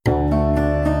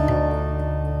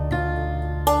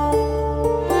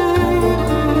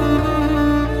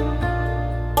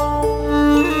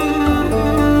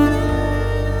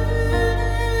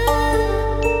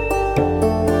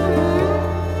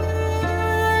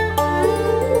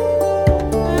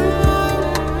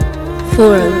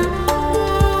Forum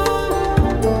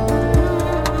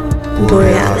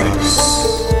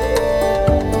Borealis.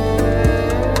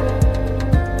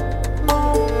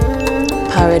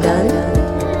 Paradigm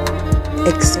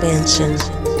Expansion.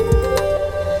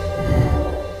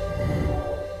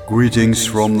 Greetings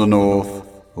from the north,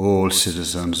 all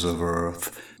citizens of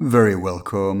Earth. Very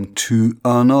welcome to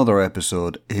another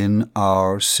episode in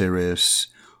our series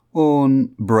on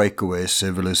breakaway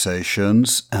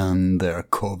civilizations and their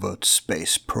covert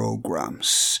space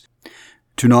programs.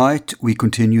 Tonight we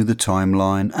continue the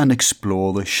timeline and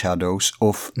explore the shadows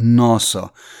of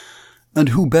NASA. And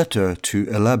who better to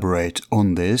elaborate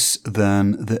on this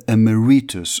than the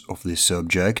emeritus of this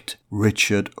subject,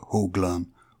 Richard Hoagland,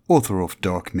 author of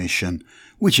Dark Mission,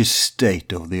 which is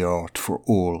state-of-the-art for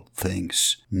all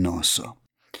things NASA.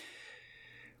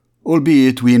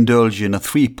 Albeit we indulge in a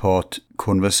three-part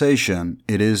conversation,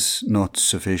 it is not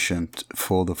sufficient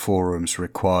for the forum's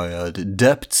required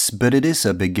depths, but it is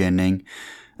a beginning,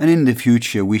 and in the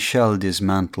future we shall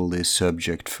dismantle this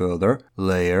subject further,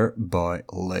 layer by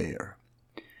layer.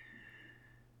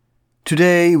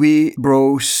 Today we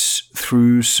browse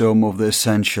through some of the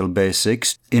essential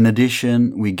basics. In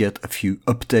addition, we get a few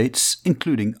updates,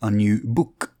 including a new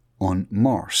book on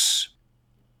Mars.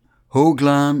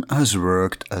 Hoagland has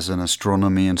worked as an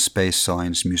astronomy and space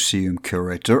science museum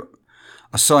curator,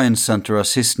 a science center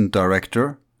assistant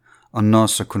director, a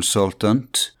NASA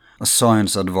consultant, a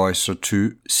science advisor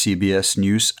to CBS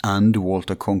News and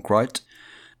Walter Cronkite,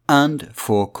 and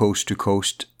for Coast to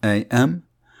Coast AM,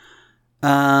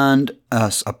 and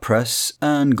as a press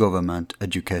and government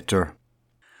educator.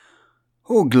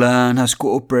 Hoagland has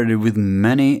cooperated with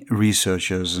many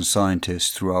researchers and scientists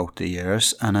throughout the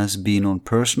years and has been on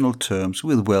personal terms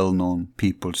with well-known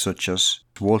people such as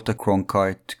Walter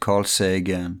Cronkite, Carl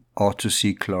Sagan, Arthur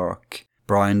C. Clarke,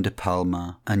 Brian De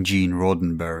Palma, and Gene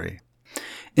Roddenberry.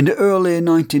 In the early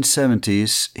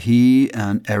 1970s, he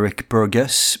and Eric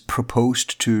Burgess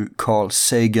proposed to Carl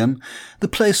Sagan the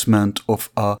placement of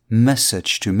a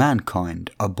message to mankind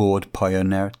aboard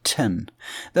Pioneer 10.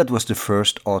 That was the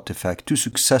first artifact to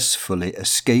successfully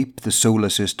escape the solar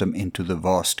system into the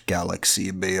vast galaxy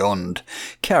beyond,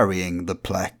 carrying the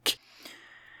plaque.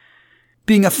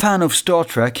 Being a fan of Star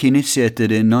Trek, he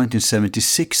initiated in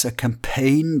 1976 a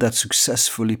campaign that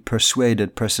successfully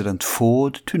persuaded President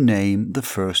Ford to name the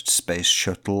first space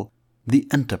shuttle the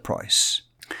Enterprise.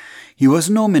 He was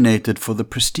nominated for the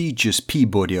prestigious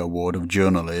Peabody Award of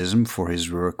Journalism for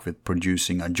his work with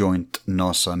producing a joint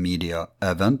NASA media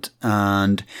event,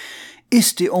 and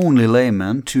is the only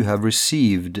layman to have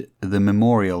received the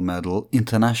Memorial Medal,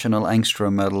 International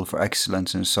Angstrom Medal for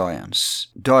Excellence in Science,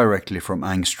 directly from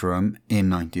Angstrom in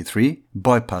 1993,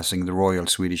 bypassing the Royal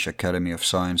Swedish Academy of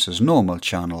Sciences normal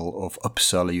channel of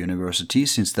Uppsala University,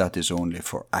 since that is only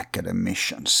for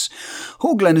academicians.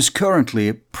 Hoagland is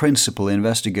currently principal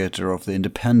investigator of the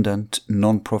independent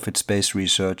non-profit space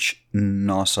research,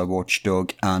 NASA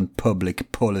watchdog and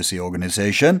public policy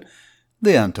organization,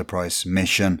 the Enterprise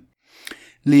Mission,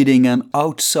 leading an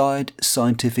outside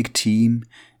scientific team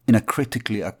in a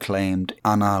critically acclaimed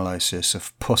analysis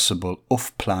of possible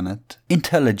off-planet,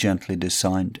 intelligently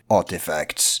designed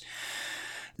artifacts.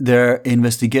 Their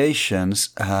investigations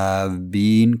have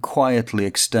been quietly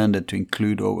extended to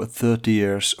include over 30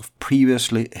 years of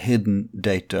previously hidden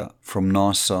data from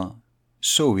NASA,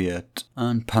 Soviet,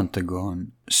 and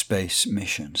Pentagon space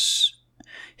missions.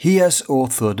 He has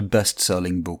authored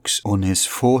best-selling books on his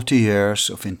 40 years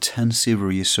of intensive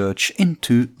research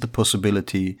into the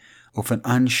possibility of an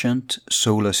ancient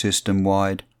solar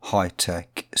system-wide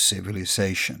high-tech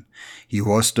civilization. He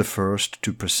was the first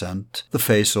to present the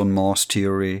face on Mars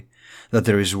theory, that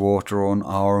there is water on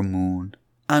our moon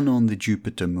and on the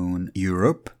Jupiter moon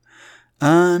Europe,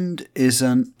 and is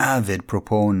an avid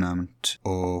proponent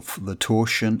of the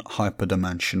torsion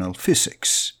hyperdimensional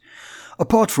physics.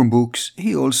 Apart from books,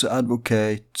 he also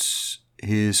advocates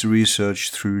his research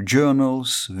through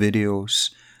journals, videos,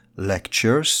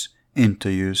 lectures,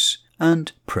 interviews,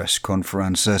 and press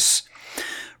conferences.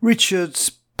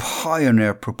 Richard's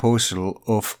pioneer proposal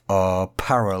of a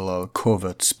parallel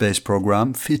covert space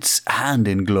program fits hand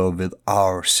in glove with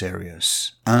our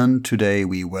series, and today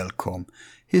we welcome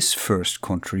his first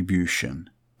contribution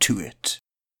to it.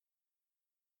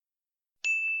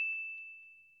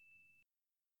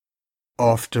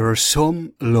 After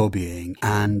some lobbying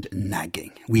and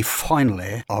nagging, we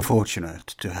finally are fortunate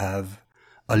to have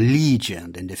a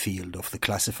legend in the field of the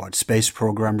classified space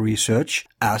program research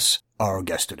as our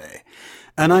guest today.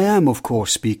 And I am, of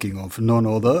course, speaking of none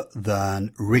other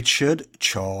than Richard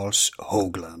Charles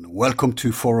Hoagland. Welcome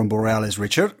to Forum Borealis,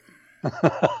 Richard.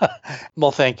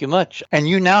 Well, thank you much. And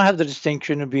you now have the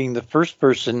distinction of being the first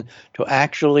person to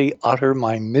actually utter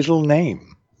my middle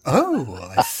name.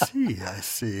 Oh, I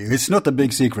see. It's not a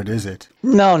big secret, is it?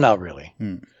 No, not really.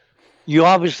 You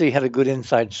obviously had a good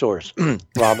inside source.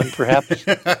 Robin, perhaps?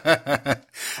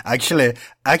 Actually,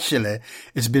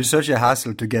 it's been such a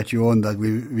hassle to get you on that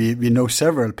we know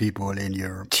several people in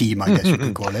your team, I guess you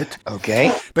could call it.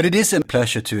 Okay. But it is a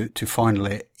pleasure to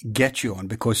finally get you on,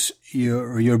 because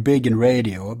you're big in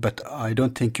radio, but I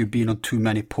don't think you've been on too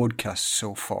many podcasts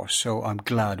so far. So I'm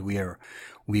glad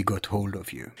we got hold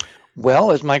of you.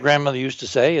 Well, as my grandmother used to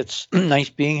say, it's nice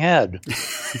being had.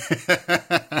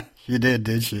 You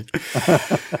did she?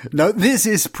 Now, this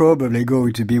is probably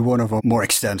going to be one of our more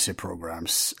extensive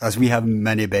programs, as we have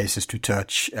many bases to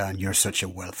touch and you're such a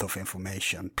wealth of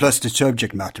information. Plus, the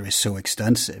subject matter is so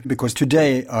extensive, because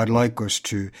today I'd like us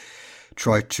to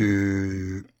try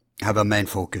to have a main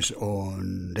focus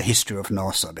on the history of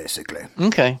NASA, basically.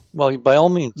 Okay. Well, by all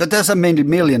means. But there's a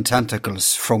million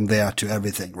tentacles from there to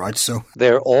everything, right? So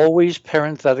they're always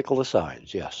parenthetical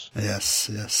asides, yes.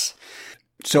 Yes.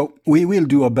 So we will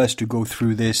do our best to go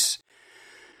through this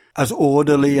as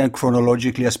orderly and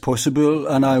chronologically as possible,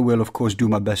 and I will, of course, do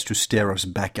my best to steer us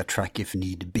back a track if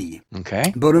need be.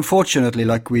 Okay. But unfortunately,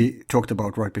 like we talked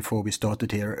about right before we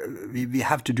started here, we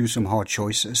have to do some hard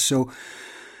choices. So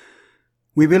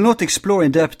we will not explore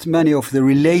in depth many of the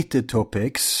related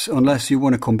topics unless you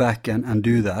want to come back and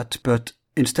do that, but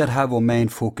instead have our main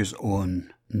focus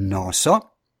on NASA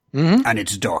and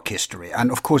its dark history.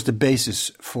 And of course, the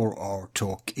basis for our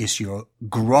talk is your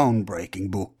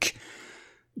groundbreaking book,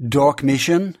 Dark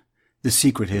Mission, The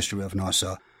Secret History of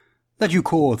NASA, that you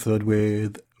co-authored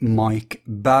with Mike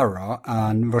Barra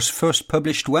and was first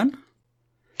published when?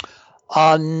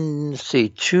 Let's see,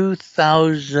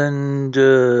 2000,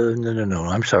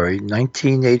 I'm sorry,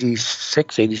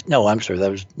 1986,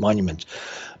 that was Monuments.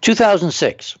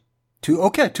 2006.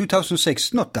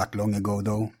 2006, not that long ago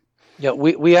though. Yeah,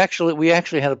 we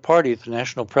actually had a party at the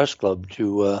National Press Club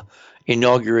to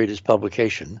inaugurate its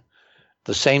publication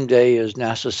the same day as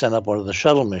NASA sent up one of the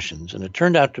shuttle missions. And it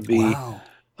turned out to be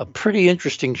a pretty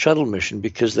interesting shuttle mission,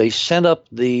 because they sent up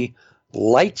the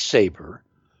lightsaber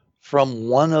from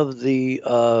one of the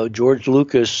George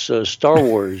Lucas Star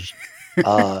Wars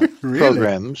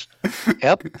programs.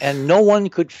 Yep. And no one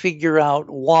could figure out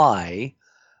why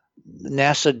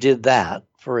NASA did that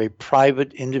for a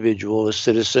private individual, a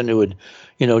citizen who had,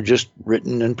 just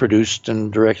written and produced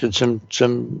and directed some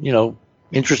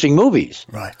interesting movies.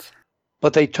 Right.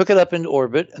 But they took it up into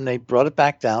orbit and they brought it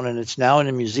back down, and it's now in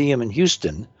a museum in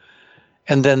Houston.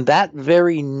 And then that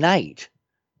very night,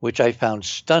 which I found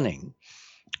stunning,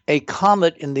 a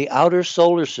comet in the outer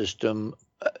solar system,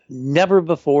 never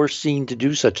before seen to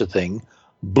do such a thing,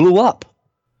 blew up.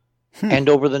 And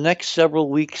over the next several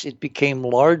weeks, it became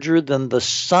larger than the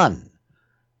sun.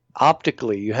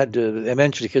 Optically, you had to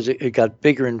eventually, because it got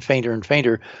bigger and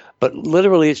fainter, but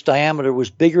literally its diameter was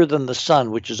bigger than the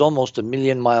sun, which is almost 1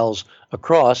 million miles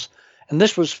across. And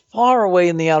this was far away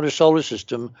in the outer solar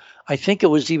system. I think it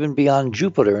was even beyond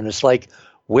Jupiter. And it's like,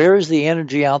 where is the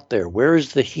energy out there? Where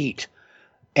is the heat?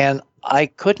 And I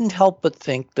couldn't help but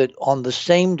think that on the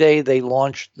same day they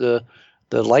launched the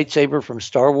lightsaber from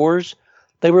Star Wars,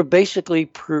 they were basically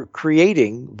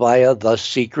creating, via the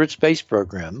secret space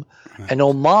program, an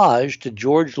homage to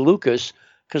George Lucas,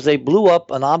 because they blew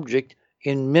up an object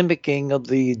in mimicking of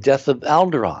the death of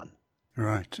Alderaan.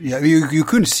 Right. Yeah, you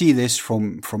couldn't see this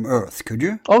from Earth, could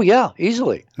you? Oh, yeah,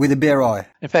 easily. With a bare eye?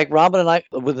 In fact, Robin and I,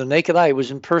 with the naked eye, was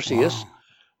in Perseus,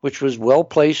 which was well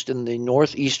placed in the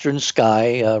northeastern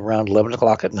sky around 11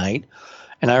 o'clock at night.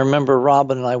 And I remember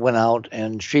Robin and I went out,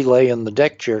 and she lay in the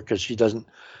deck chair because she doesn't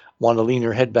want to lean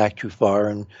her head back too far,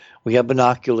 and we had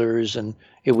binoculars, and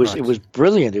it was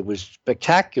brilliant. It was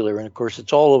spectacular, and of course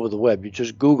it's all over the web. You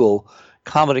just Google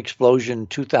Comet Explosion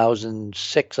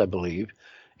 2006, I believe,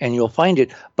 and you'll find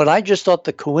it. But I just thought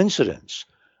the coincidence,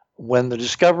 when the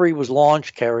Discovery was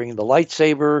launched carrying the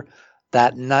lightsaber,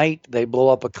 that night they blow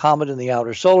up a comet in the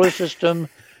outer solar system.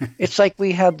 It's like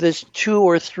we have this 2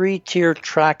 or 3 tier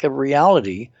track of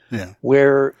reality. Yeah.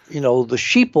 Where, the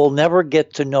sheeple never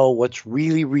get to know what's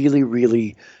really, really,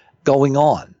 really going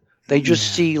on. They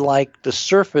just see like the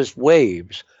surface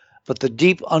waves, but the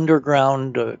deep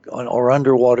underground or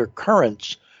underwater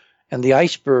currents and the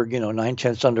iceberg,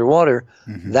 9/10 underwater,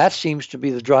 that seems to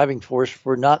be the driving force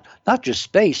for not just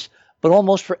space, but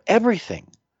almost for everything.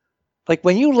 Like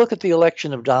when you look at the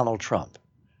election of Donald Trump,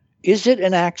 is it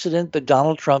an accident that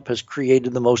Donald Trump has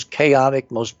created the most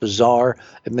chaotic, most bizarre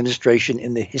administration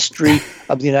in the history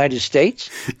of the United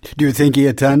States? Do you think he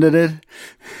attended it?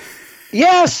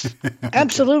 Yes,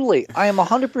 absolutely. I am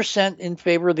 100% in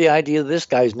favor of the idea this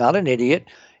guy's not an idiot.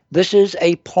 This is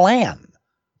a plan.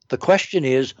 The question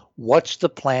is, what's the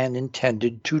plan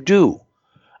intended to do?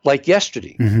 Like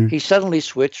yesterday, he suddenly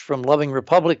switched from loving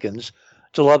Republicans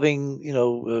to loving,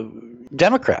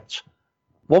 Democrats.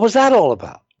 What was that all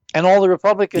about? And all the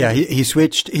Republicans. Yeah, he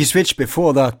switched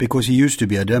before that because he used to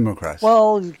be a Democrat.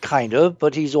 Well, kind of,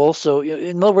 but he's also,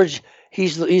 in other words,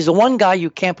 he's the one guy you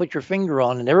can't put your finger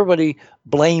on, and everybody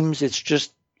blames it's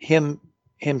just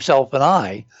himself, and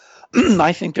I.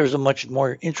 I think there's a much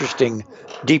more interesting,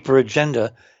 deeper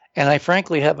agenda, and I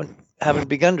frankly haven't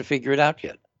begun to figure it out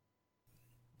yet.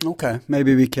 Okay,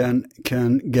 maybe we can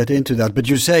get into that. But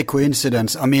you say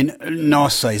coincidence. I mean,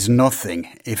 NASA is nothing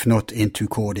if not into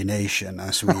coordination,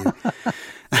 as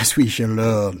we shall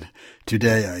learn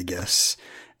today, I guess.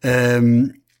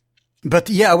 But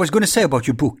yeah, I was going to say about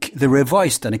your book, the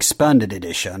revised and expanded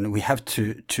edition. We have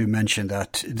to mention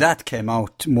that came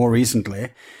out more recently.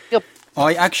 Yep.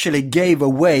 I actually gave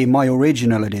away my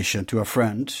original edition to a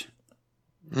friend.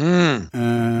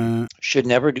 Should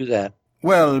never do that.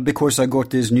 Well, because I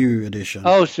got this new edition.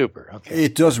 Oh, super. Okay.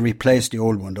 It does replace the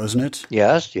old one, doesn't it?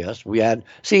 Yes. We add.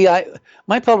 See,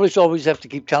 my publishers always have to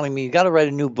keep telling me you got to write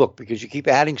a new book because you keep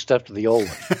adding stuff to the old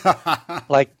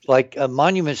one. like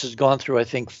Monuments has gone through, I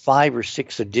think, 5 or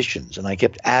 6 editions, and I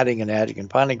kept adding and adding.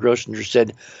 And finally, Grossinger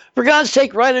said, "For God's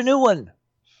sake, write a new one."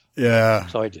 Yeah.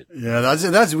 So I did. Yeah,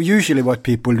 that's usually what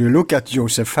people do. Look at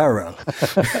Joseph Farrell.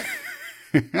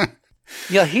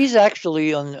 Yeah, he's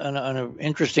actually on an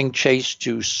interesting chase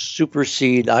to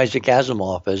supersede Isaac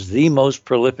Asimov as the most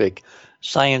prolific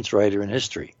science writer in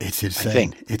history. It's insane. I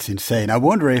think. It's insane. I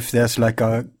wonder if there's like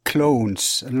a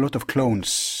lot of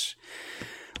clones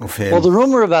of him. Well, the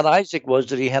rumor about Isaac was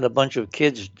that he had a bunch of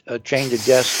kids chained to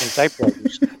desks and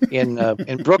typewriters in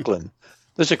Brooklyn.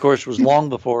 This, of course, was long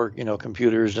before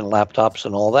computers and laptops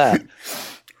and all that.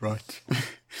 Right.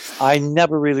 I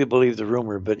never really believed the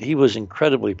rumor, but he was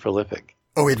incredibly prolific.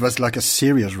 Oh, it was like a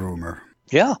serious rumor.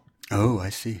 Yeah. Oh, I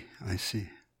see.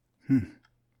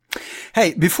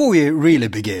 Hey, before we really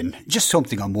begin, just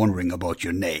something I'm wondering about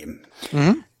your name.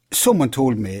 Mm-hmm. Someone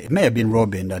told me, it may have been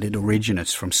Robin, that it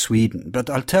originates from Sweden. But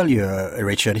I'll tell you,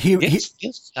 Richard,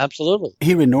 Yes, absolutely.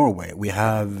 Here in Norway, we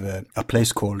have a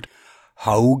place called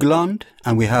Haugland,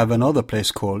 and we have another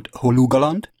place called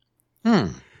Hålogaland.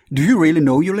 Do you really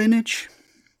know your lineage?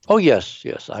 Oh, yes.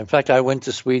 In fact, I went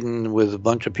to Sweden with a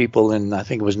bunch of people in, I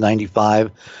think it was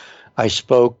 95. I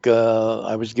spoke,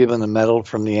 I was given a medal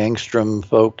from the Angstrom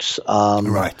folks.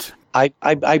 Right.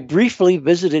 I briefly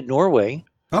visited Norway.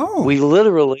 Oh. We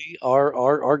literally,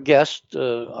 our guest,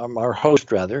 our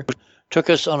host rather, took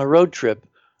us on a road trip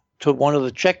to one of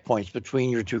the checkpoints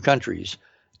between your two countries.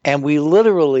 And we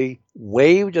literally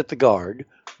waved at the guard,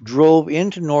 drove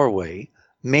into Norway,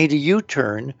 made a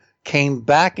U-turn, came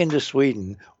back into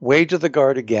Sweden, waved to the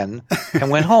guard again,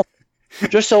 and went home.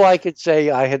 Just so I could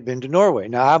say I had been to Norway.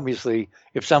 Now, obviously,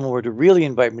 if someone were to really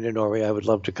invite me to Norway, I would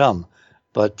love to come.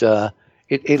 But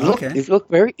it looked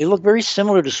very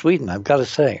similar to Sweden, I've got to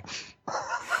say.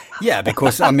 Yeah,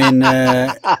 because I mean,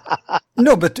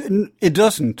 no, but it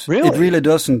doesn't. Really? It really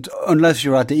doesn't, unless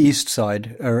you're at the east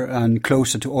side and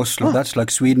closer to Oslo. Huh. That's like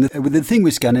Sweden. The thing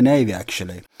with Scandinavia,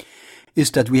 actually,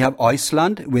 is that we have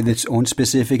Iceland with its own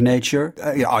specific nature.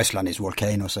 Iceland is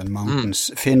volcanoes and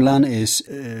mountains. Finland is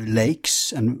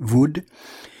lakes and wood.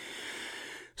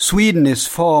 Sweden is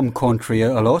farm country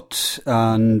a lot,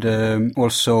 and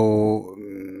also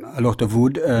a lot of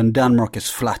wood, and Denmark is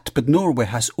flat. But Norway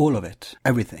has all of it,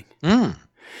 everything.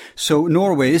 So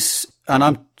Norway is, and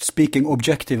I'm speaking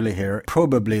objectively here,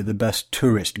 probably the best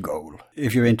tourist goal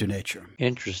if you're into nature.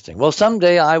 Interesting. Well,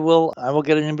 someday I will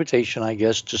get an invitation, I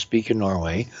guess, to speak in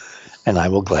Norway, and I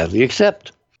will gladly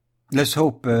accept. Let's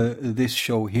hope this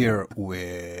show here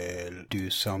will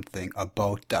do something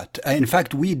about that. In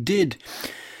fact, we did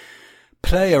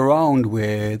play around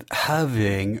with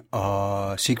having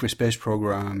a secret space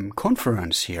program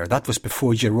conference here. That was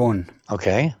before Jeroen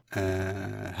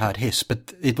had his,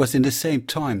 but it was in the same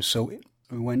time. So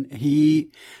when he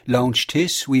launched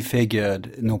his, we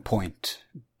figured no point.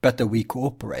 Better we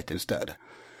cooperate instead.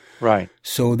 Right.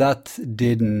 So that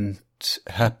didn't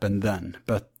happen then.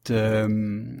 But we'll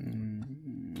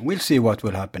see what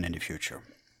will happen in the future.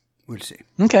 We'll see.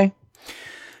 Okay.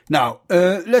 Now,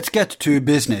 let's get to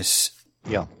business.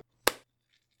 Yeah.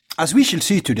 As we shall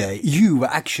see today, you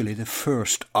were actually the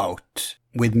first out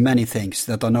with many things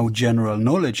that are now general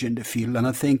knowledge in the field, and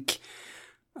I think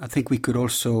we could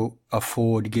also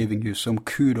afford giving you some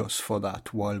kudos for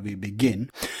that while we begin.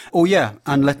 Oh yeah,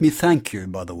 and let me thank you,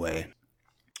 by the way,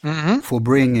 for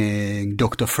bringing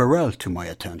Dr. Farrell to my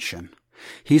attention.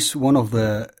 He's one of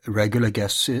the regular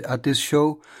guests at this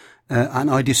show.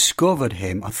 And I discovered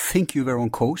him. I think you were on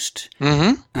Coast.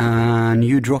 Mm-hmm. And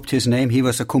you dropped his name. He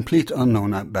was a complete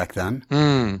unknown back then.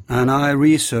 Mm. And I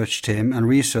researched him.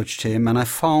 And I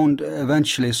found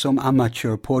eventually some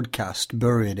amateur podcast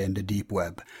buried in the deep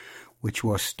web, which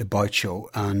was The Bite Show.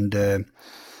 And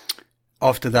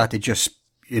after that, it just,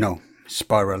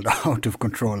 spiraled out of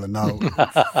control. And now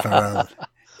Farrell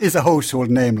is a household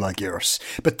name like yours.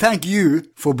 But thank you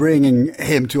for bringing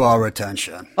him to our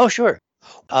attention. Oh, sure.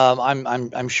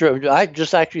 I'm sure. I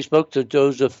just actually spoke to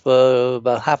Joseph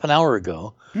about half an hour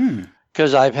ago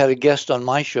because I've had a guest on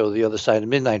my show, The Other Side of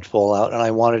Midnight Fallout, and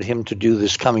I wanted him to do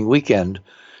this coming weekend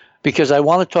because I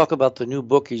want to talk about the new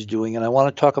book he's doing, and I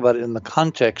want to talk about it in the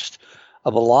context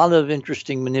of a lot of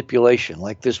interesting manipulation,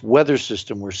 like this weather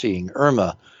system we're seeing,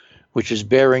 Irma, which is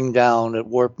bearing down at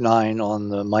Warp 9 on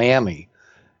the Miami.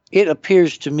 It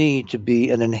appears to me to be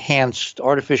an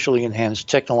artificially enhanced,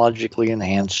 technologically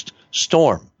enhanced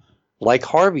storm, like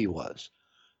Harvey was.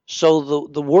 So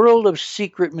the world of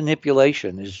secret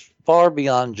manipulation is far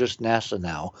beyond just NASA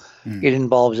now. It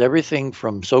involves everything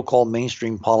from so-called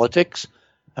mainstream politics,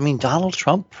 Donald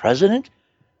Trump, president,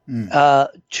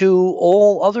 to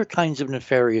all other kinds of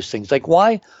nefarious things. Like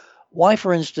why,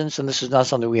 for instance, and this is not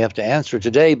something we have to answer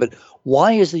today, but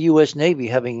why is the U.S. Navy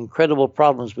having incredible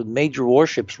problems with major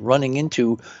warships running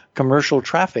into commercial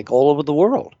traffic all over the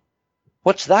world?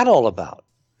 What's that all about?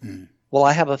 Well,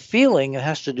 I have a feeling it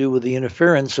has to do with the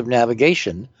interference of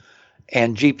navigation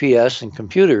and GPS and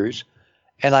computers.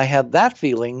 And I have that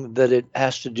feeling that it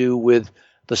has to do with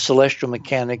the celestial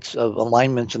mechanics of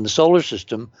alignments in the solar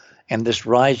system and this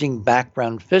rising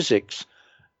background physics,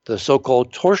 the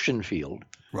so-called torsion field,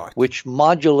 right, which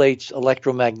modulates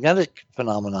electromagnetic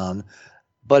phenomenon,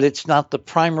 but it's not the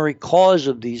primary cause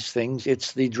of these things.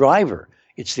 It's the driver.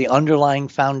 It's the underlying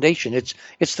foundation.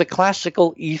 It's the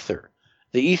classical ether.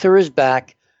 The ether is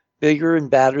back, bigger and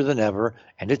badder than ever,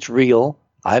 and it's real.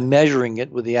 I'm measuring it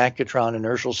with the Accutron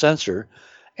inertial sensor.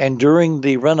 And during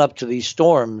the run-up to these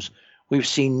storms, we've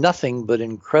seen nothing but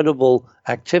incredible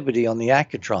activity on the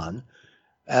Accutron.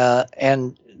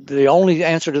 And the only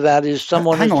answer to that is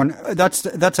someone... Hang on, that's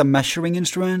a measuring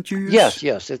instrument you use?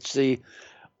 Yes, it's the...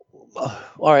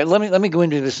 all right, let me go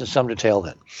into this in some detail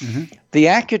then. Mm-hmm. The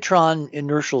Accutron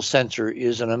inertial sensor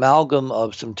is an amalgam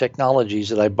of some technologies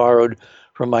that I borrowed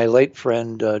from my late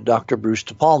friend, Dr. Bruce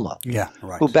De Palma,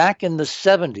 right, who back in the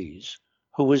 70s,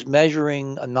 who was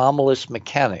measuring anomalous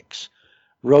mechanics,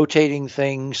 rotating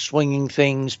things, swinging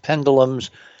things, pendulums.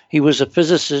 He was a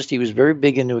physicist. He was very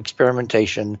big into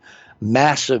experimentation,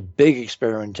 massive, big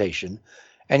experimentation.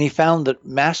 And he found that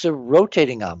massive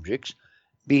rotating objects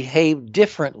behave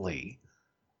differently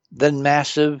than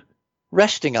massive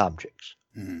resting objects.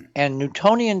 Mm-hmm. And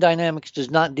Newtonian dynamics does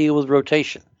not deal with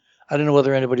rotation. I don't know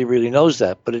whether anybody really knows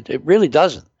that, but it really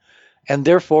doesn't. And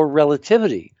therefore,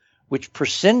 relativity, which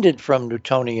prescinded from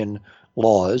Newtonian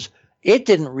laws, it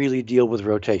didn't really deal with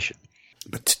rotation.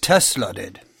 But Tesla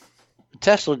did.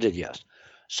 Tesla did, yes.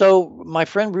 So my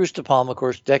friend Bruce De Palma, of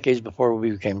course, decades before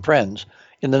we became friends,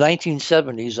 in the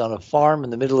 1970s on a farm in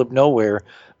the middle of nowhere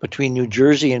between New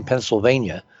Jersey and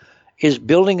Pennsylvania, is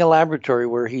building a laboratory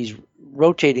where he's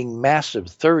rotating massive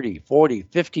 30, 40,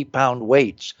 50-pound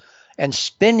weights and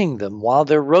spinning them while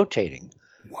they're rotating.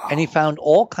 Wow. And he found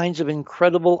all kinds of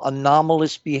incredible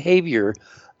anomalous behavior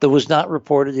that was not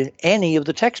reported in any of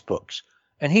the textbooks.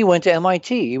 And he went to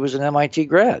MIT. He was an MIT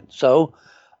grad. So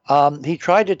he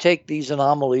tried to take these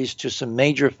anomalies to some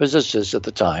major physicists at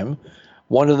the time,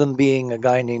 one of them being a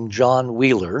guy named John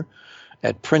Wheeler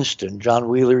at Princeton. John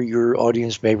Wheeler, your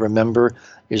audience may remember,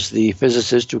 is the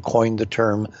physicist who coined the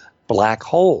term black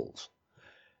holes.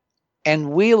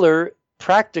 And Wheeler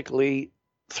practically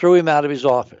threw him out of his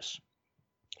office.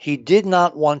 He did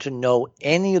not want to know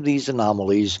any of these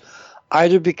anomalies,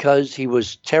 either because he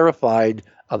was terrified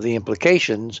of the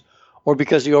implications or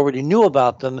because he already knew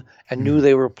about them and knew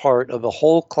they were part of a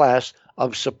whole class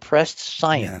of suppressed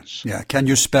science. Yeah. Can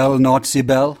you spell Nazi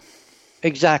Bell?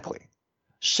 Exactly.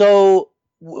 So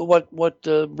what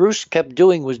Bruce kept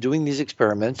doing was doing these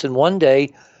experiments, and one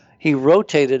day he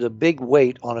rotated a big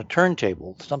weight on a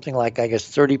turntable, something like, I guess,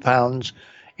 30 pounds.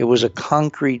 It was a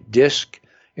concrete disc.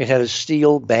 It had a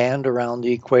steel band around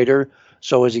the equator,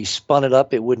 so as he spun it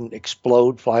up, it wouldn't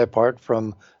explode, fly apart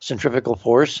from centrifugal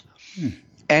force.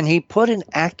 And he put an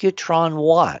Accutron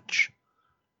watch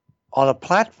on a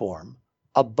platform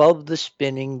above the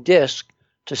spinning disc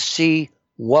to see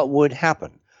what would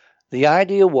happen. The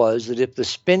idea was that if the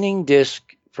spinning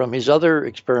disc from his other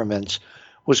experiments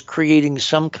was creating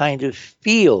some kind of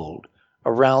field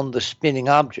around the spinning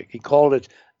object, he called it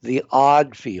the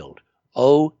odd field,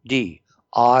 O-D,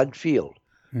 odd field.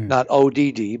 Not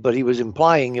O-D-D, but he was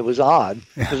implying it was odd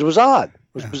because it was odd. It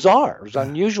was bizarre. It was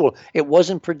unusual. It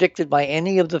wasn't predicted by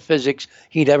any of the physics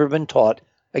he'd ever been taught,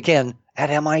 again, at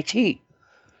MIT.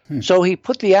 So he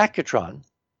put the Accutron.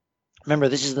 Remember,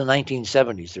 this is the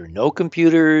 1970s. There are no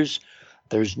computers.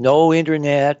 There's no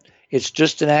internet. It's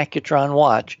just an Accutron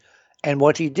watch. And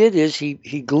what he did is he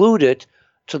glued it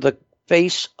to the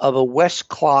face of a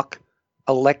Westclock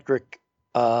electric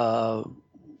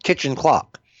kitchen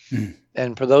clock.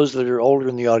 And for those that are older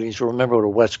in the audience who remember what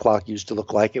a Westclock used to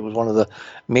look like, it was one of the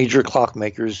major clock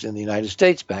makers in the United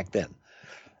States back then.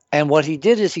 And what he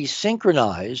did is he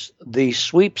synchronized the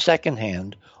sweep second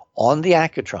hand on the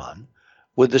Accutron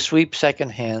with the sweep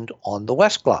second hand on the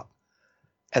Westclock.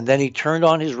 And then he turned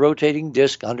on his rotating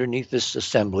disc underneath this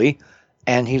assembly,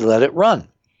 and he let it run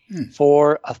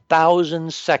for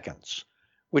 1,000 seconds,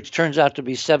 which turns out to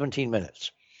be 17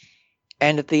 minutes.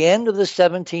 And at the end of the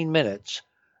 17 minutes,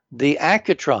 the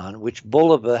Accutron, which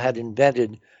Bulova had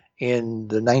invented in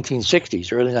the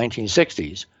 1960s, early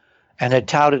 1960s, and had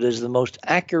touted as the most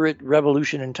accurate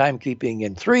revolution in timekeeping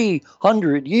in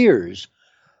 300 years,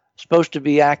 supposed to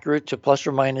be accurate to plus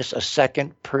or minus a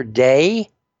second per day.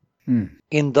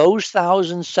 In those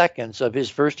 1,000 seconds of his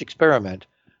first experiment,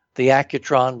 the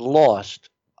Accutron lost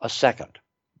a second.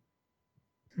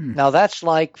 Now that's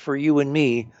like for you and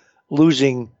me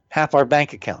losing half our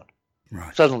bank account.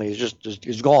 Right. Suddenly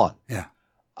it's gone. Yeah.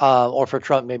 Or for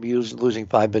Trump, maybe losing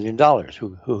 $5 billion.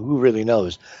 Who really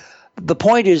knows? The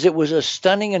point is, it was a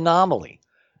stunning anomaly.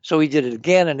 So he did it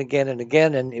again and again and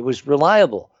again, and it was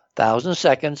reliable. 1,000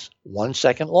 seconds, 1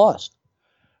 second lost.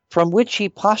 From which he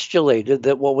postulated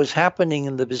that what was happening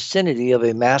in the vicinity of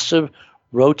a massive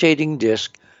rotating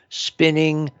disk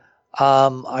spinning,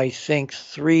 I think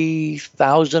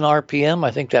 3,000 RPM.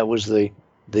 I think that was the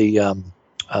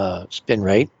spin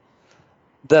rate.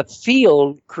 The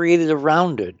field created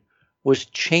around it was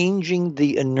changing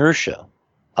the inertia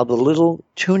of the little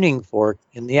tuning fork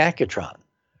in the Accutron.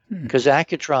 Because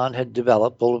Accutron had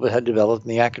developed, Bulova had developed in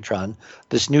the Accutron,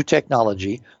 this new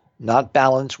technology, not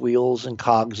balance wheels and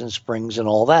cogs and springs and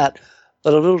all that,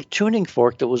 but a little tuning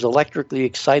fork that was electrically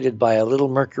excited by a little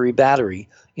mercury battery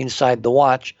inside the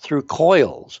watch through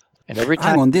coils. And every time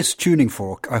Hang on, this tuning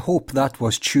fork, I hope that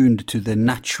was tuned to the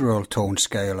natural tone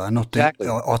scale and not the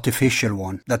artificial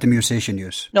one that the musician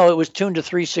use. No, it was tuned to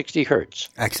 360 hertz.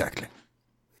 Exactly.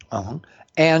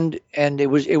 And it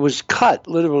was cut,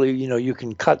 literally, you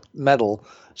can cut metal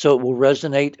so it will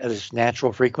resonate at its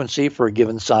natural frequency for a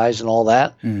given size and all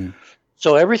that.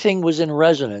 So everything was in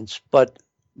resonance, but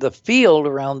the field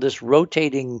around this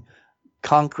rotating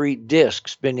concrete disc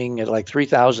spinning at like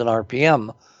 3,000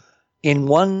 RPM in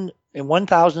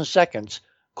 1,000 seconds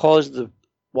caused the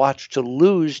watch to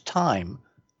lose time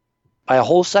by a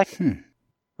whole second.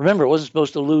 Remember, it wasn't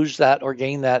supposed to lose that or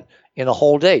gain that in a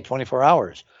whole day, 24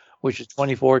 hours, which is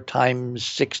 24 times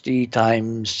 60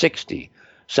 times 60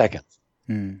 seconds.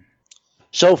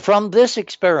 So from this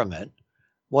experiment,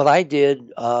 what I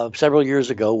did several years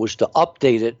ago was to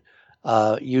update it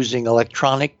using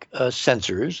electronic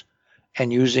sensors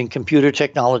and using computer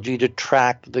technology to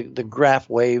track the graph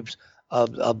waves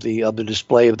of the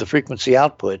display of the frequency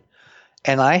output.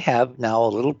 And I have now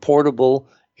a little portable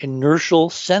inertial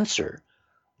sensor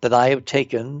that I have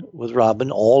taken with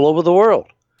Robin all over the world.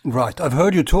 Right. I've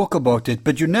heard you talk about it,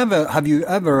 but have you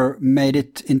ever made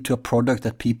it into a product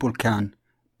that people can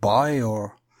buy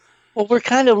or? Well, we're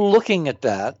kind of looking at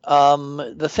that.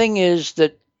 The thing is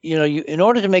that, in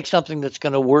order to make something that's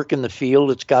going to work in the field,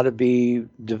 it's got to be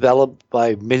developed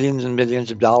by millions and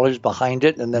millions of dollars behind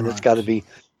it, and then it's got to be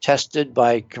tested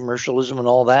by commercialism and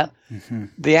all that.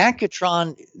 The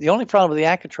Accutron, the only problem with the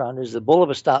Accutron is that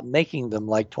Bulova stopped making them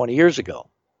like 20 years ago.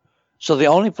 So the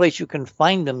only place you can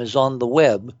find them is on the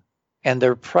web, and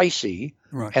they're pricey,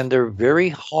 and they're very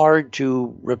hard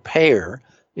to repair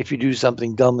if you do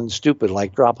something dumb and stupid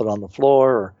like drop it on the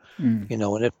floor, or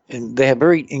and they have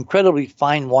very incredibly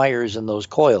fine wires in those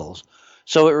coils.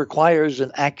 So it requires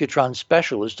an Accutron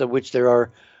specialist, of which there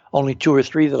are only 2 or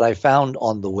 3 that I found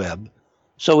on the web.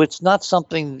 So it's not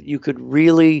something that you could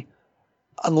really,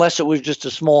 unless it was just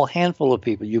a small handful of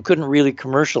people, you couldn't really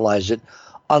commercialize it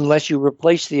unless you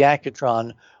replace the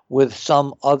Accutron with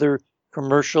some other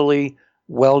commercially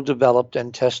well-developed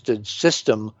and tested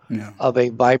system of a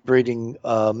vibrating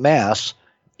mass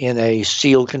in a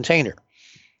sealed container.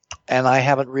 And I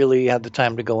haven't really had the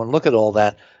time to go and look at all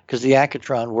that because the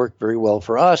Accutron worked very well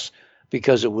for us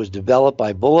because it was developed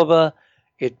by Bulova.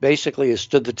 It basically has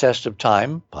stood the test of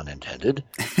time, pun intended,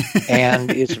 and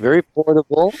it's very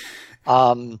portable.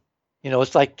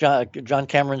 It's like John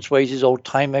Cameron Swayze's old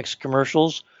Timex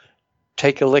commercials.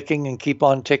 take a licking and keep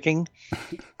on ticking.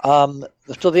 So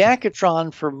the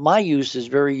Accutron for my use is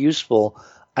very useful.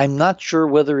 I'm not sure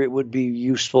whether it would be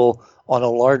useful on a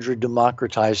larger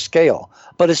democratized scale,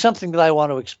 but it's something that I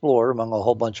want to explore among a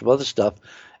whole bunch of other stuff.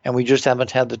 And we just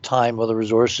haven't had the time or the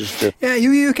resources to. Yeah,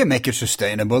 you can make it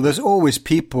sustainable. There's always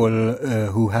people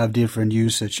who have different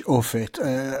usage of it.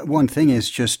 One thing is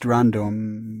just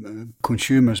random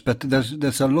consumers, but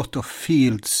there's a lot of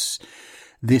fields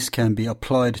this can be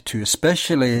applied to,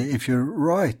 especially if you're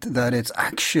right that it's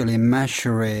actually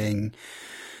measuring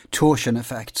torsion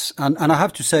effects. And I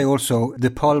have to say also, De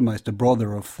Palma is the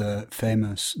brother of the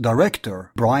famous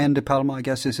director. Brian De Palma, I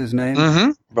guess is his name.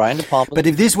 Mm-hmm. Brian De Palma. But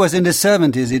if this was in the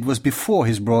 70s, it was before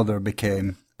his brother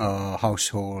became a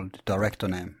household director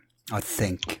name, I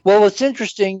think. Well, what's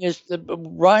interesting is that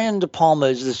Brian De Palma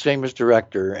is this famous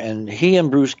director, and he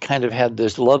and Bruce kind of had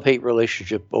this love-hate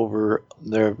relationship over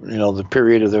their, the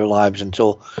period of their lives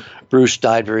until Bruce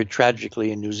died very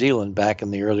tragically in New Zealand back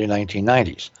in the early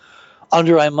 1990s.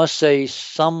 Under, I must say,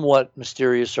 somewhat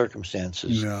mysterious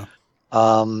circumstances. Yeah.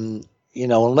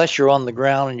 Unless you're on the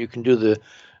ground and you can do the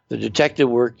detective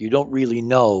work, you don't really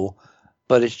know.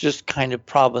 But it's just kind of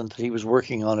prominent that he was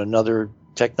working on another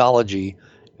technology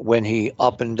when he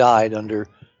up and died under,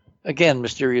 again,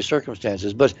 mysterious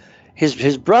circumstances. But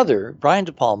his brother, Brian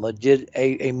De Palma, did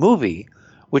a movie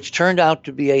which turned out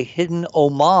to be a hidden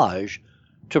homage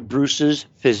to Bruce's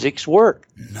physics work.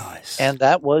 Nice. And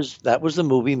that was the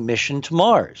movie Mission to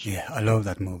Mars. Yeah, I love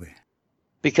that movie.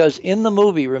 Because in the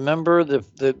movie, remember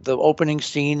the opening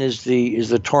scene is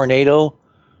the tornado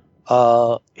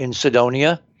in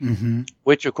Cydonia, mm-hmm.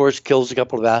 which of course kills a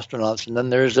couple of astronauts, and then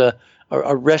there's a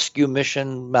rescue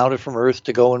mission mounted from Earth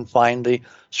to go and find the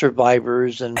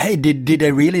survivors. And hey, did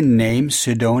they really name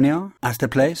Cydonia as the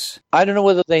place? I don't know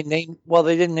whether they named. Well,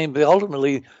 they didn't name, but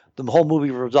ultimately the whole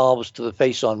movie resolves to the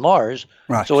face on Mars,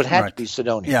 right? So it had right. to be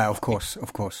Cydonia. Yeah, of course.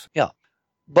 Yeah,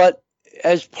 but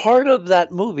as part of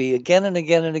that movie, again and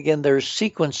again and again, there's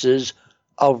sequences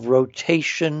of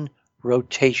rotation,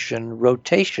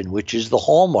 which is the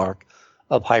hallmark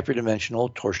of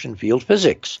hyperdimensional torsion field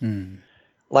physics. Mm.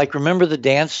 Like, remember the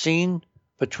dance scene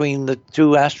between the two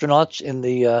astronauts in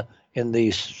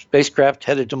the spacecraft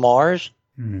headed to Mars?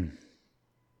 Mm.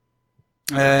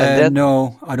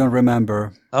 No, I don't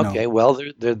remember. Okay, no. Well,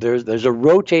 there's a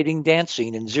rotating dance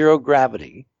scene in zero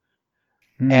gravity,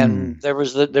 and there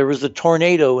was the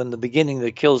tornado in the beginning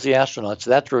that kills the astronauts.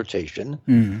 That's rotation.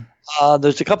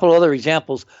 There's a couple of other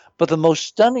examples, but the most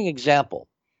stunning example,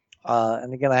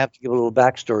 and again I have to give a little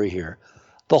backstory here,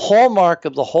 the hallmark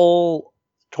of the whole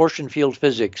torsion field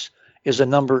physics is a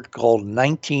number called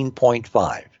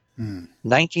 19.5.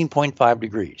 19.5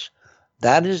 degrees.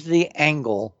 That is the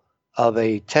angle of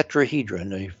a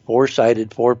tetrahedron, a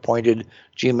four-sided, four-pointed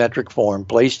geometric form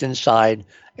placed inside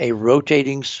a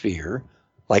rotating sphere,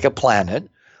 like a planet,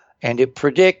 and it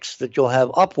predicts that you'll have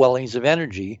upwellings of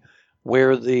energy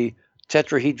where the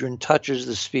tetrahedron touches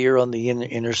the sphere on the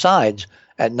inner sides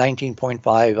at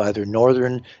 19.5, either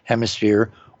northern hemisphere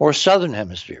or southern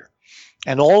hemisphere.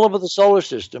 And all over the solar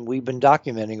system, we've been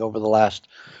documenting over the last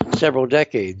several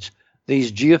decades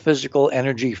these geophysical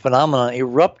energy phenomena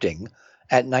erupting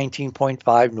at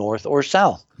 19.5 north or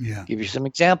south. Yeah. Give you some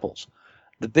examples.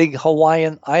 The big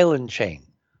Hawaiian island chain,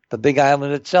 the big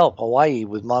island itself, Hawaii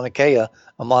with Mauna Kea and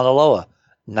Mauna Loa,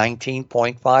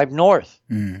 19.5 north.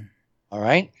 All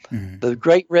right? The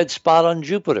great red spot on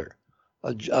Jupiter,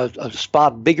 a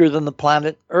spot bigger than the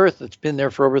planet Earth that's been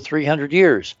there for over 300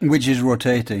 years. Which is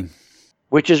rotating.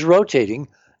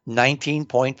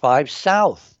 19.5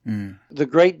 south. The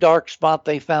great dark spot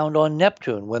they found on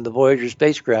Neptune when the Voyager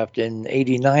spacecraft in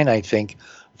 89, I think,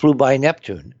 flew by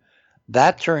Neptune.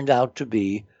 That turned out to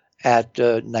be at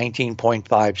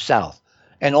 19.5 south.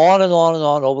 And on and on and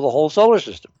on over the whole solar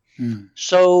system.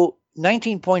 So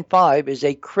 19.5 is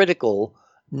a critical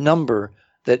number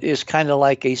that is kind of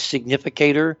like a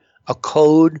significator, a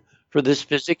code for this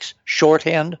physics,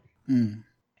 shorthand.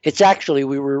 It's actually,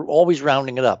 we were always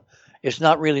rounding it up. It's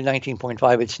not really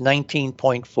 19.5, it's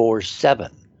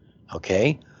 19.47,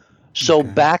 okay? So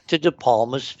back to De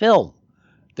Palma's film.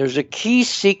 There's a key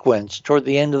sequence toward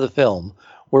the end of the film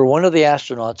where one of the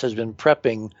astronauts has been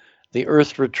prepping the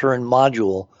Earth return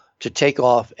module to take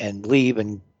off and leave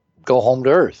and go home to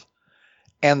Earth.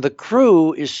 And the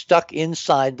crew is stuck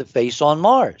inside the face on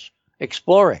Mars,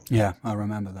 exploring. Yeah, I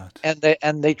remember that.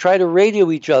 And they try to radio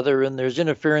each other, and there's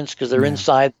interference because they're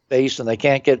inside the base and they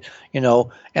can't get,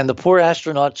 and the poor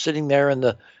astronaut sitting there in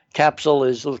the capsule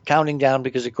is counting down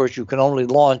because, of course, you can only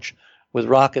launch with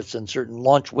rockets and certain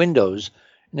launch windows.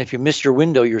 And if you miss your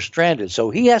window, you're stranded. So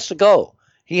he has to go.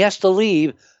 He has to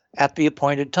leave at the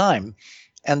appointed time.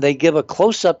 And they give a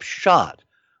close-up shot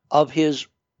of his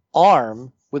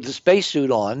arm with the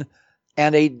spacesuit on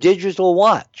and a digital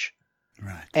watch.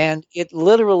 Right. And it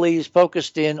literally is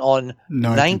focused in on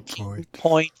 19.47.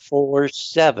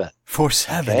 19.47.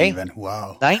 Okay? Even.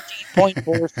 Wow.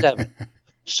 19.47.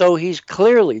 So he's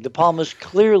clearly, De Palma's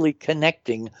clearly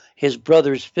connecting his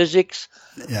brother's physics,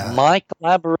 my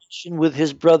collaboration with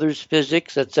his brother's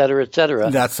physics, et cetera, et cetera.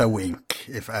 That's a wink,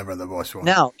 if ever there was one.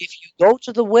 Now, if you go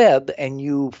to the web and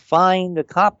you find a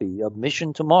copy of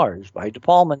Mission to Mars by De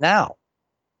Palma now,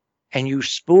 and you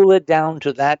spool it down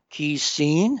to that key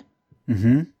scene,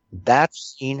 that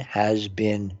scene has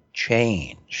been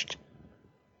changed.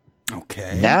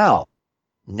 Okay. Now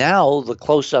the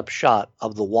close-up shot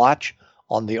of the watch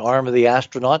on the arm of the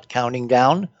astronaut counting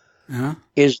down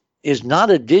is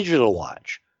not a digital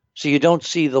watch. So you don't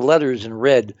see the letters in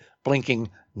red blinking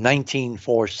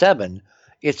 1947.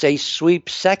 It's a sweep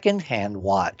second-hand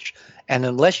watch. And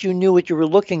unless you knew what you were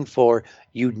looking for,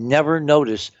 you'd never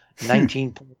notice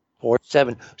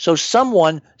 19.47. So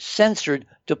someone censored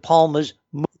De Palma's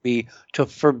movie to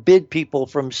forbid people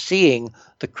from seeing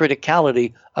the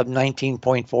criticality of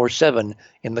 19.47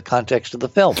 in the context of the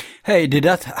film. Hey, did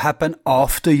that happen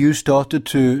after you started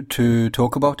to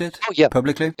talk about it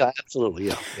publicly? Yeah, absolutely,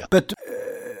 yeah. But,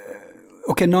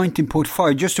 okay,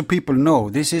 19.5, just so people know,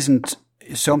 this isn't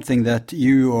something that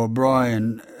you or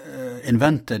Brian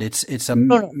invented. It's a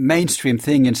mainstream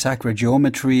thing in sacred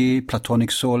geometry,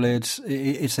 Platonic solids.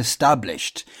 It's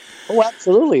established. Oh,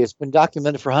 absolutely. It's been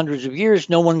documented for hundreds of years.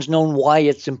 No one's known why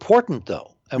it's important,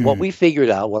 though. And what I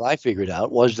figured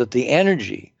out was that the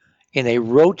energy in a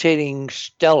rotating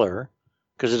stellar,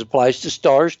 because it applies to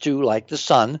stars too, like the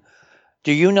sun.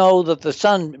 Do you know that the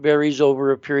sun varies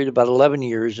over a period of about 11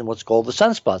 years in what's called the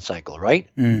sunspot cycle, right?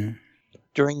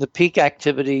 During the peak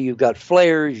activity, you've got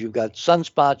flares, you've got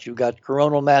sunspots, you've got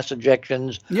coronal mass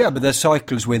ejections. Yeah, but there's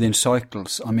cycles within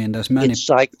cycles. I mean, there's many. It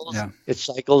cycles. Yeah. It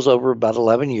cycles over about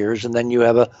 11 years, and then you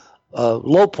have a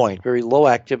low point, very low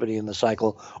activity in the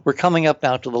cycle. We're coming up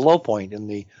now to the low point in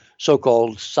the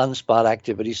so-called sunspot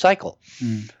activity cycle.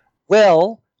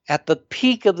 Well, at the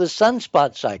peak of the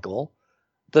sunspot cycle,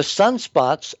 the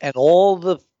sunspots and all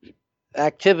the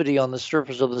activity on the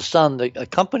surface of the sun that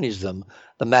accompanies them,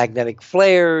 the magnetic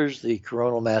flares, the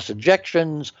coronal mass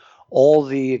ejections, all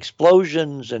the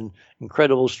explosions and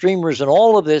incredible streamers, and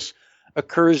all of this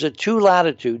occurs at two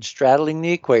latitudes straddling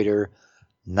the equator,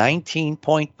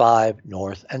 19.5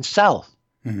 north and south.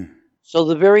 So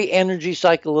the very energy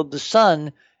cycle of the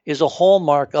sun is a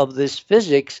hallmark of this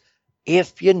physics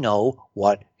if you know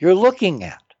what you're looking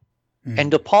at.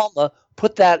 And De Palma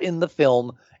put that in the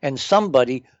film, and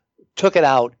somebody took it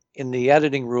out in the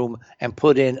editing room and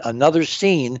put in another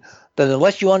scene that,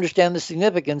 unless you understand the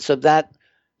significance of that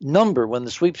number when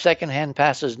the sweep second hand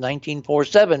passes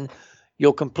 19.47,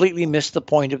 you'll completely miss the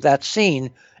point of that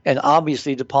scene. And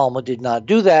obviously De Palma did not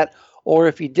do that, or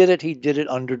if he did it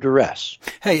under duress.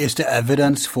 Hey, is there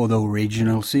evidence for the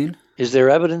original scene? Is there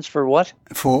evidence for what?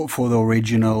 For the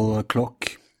original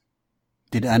clock?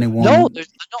 Did anyone? No,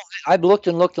 I've looked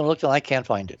and I can't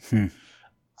find it.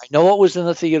 I know it was in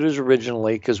the theaters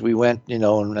originally because we went,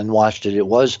 and watched it. It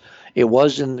was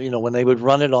in, when they would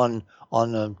run it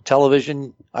on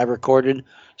television. I recorded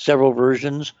several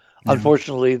versions.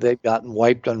 Unfortunately, they've gotten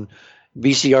wiped on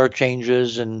VCR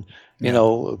changes and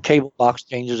cable box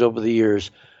changes over the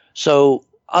years. So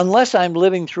unless I'm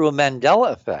living through a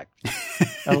Mandela effect,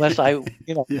 unless I,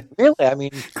 really, I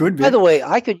mean, could be. By the way,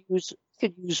 I could use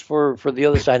for the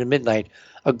other side of midnight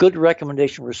a good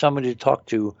recommendation for somebody to talk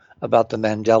to about the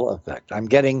Mandela effect. I'm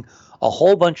getting a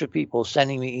whole bunch of people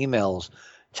sending me emails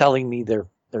telling me they're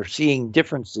seeing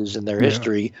differences in their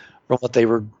history from what they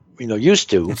were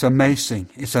used to. It's amazing.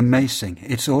 It's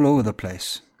all over the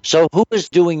place. So who is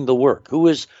doing the work?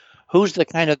 Who's the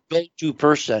kind of go-to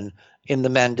person in the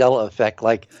Mandela effect,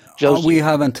 like Joseph? We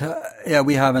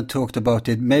haven't talked about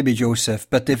it. Maybe Joseph,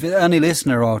 but if any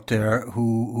listener out there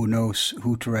who knows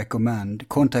who to recommend,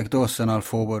 contact us and I'll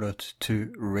forward it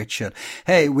to Richard.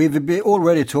 Hey, we've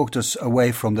already talked us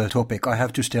away from the topic. I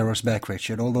have to steer us back,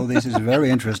 Richard, although this is very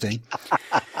interesting.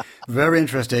 Very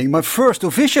interesting. My first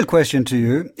official question to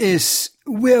you is,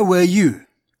 where were you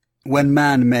when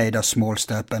man made a small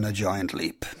step and a giant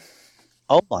leap?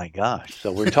 Oh, my gosh.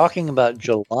 So we're talking about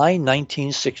July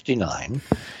 1969,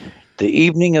 the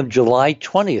evening of July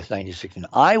 20th, 1969.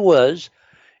 I was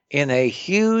in a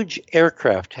huge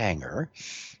aircraft hangar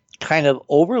kind of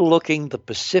overlooking the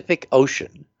Pacific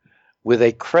Ocean with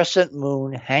a crescent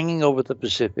moon hanging over the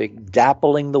Pacific,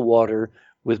 dappling the water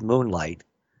with moonlight.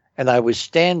 And I was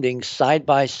standing side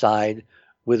by side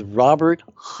with Robert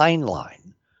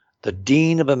Heinlein, the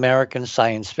dean of American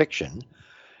science fiction.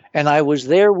 And I was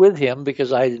there with him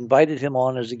because I had invited him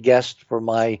on as a guest for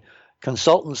my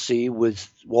consultancy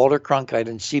with Walter Cronkite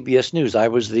and CBS News. I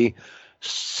was the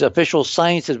official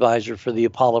science advisor for the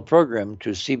Apollo program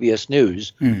to CBS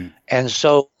News. And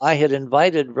so I had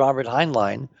invited Robert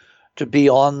Heinlein to be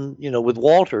on, with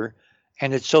Walter.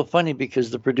 And it's so funny because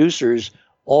the producers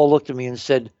all looked at me and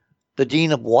said, "The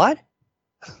dean of what?"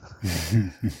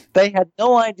 They had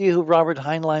no idea who Robert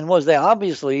Heinlein was. They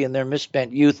obviously, in their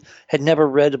misspent youth, had never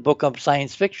read a book of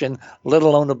science fiction, let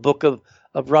alone a book of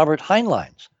Robert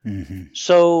Heinlein's.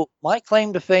 So my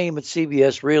claim to fame at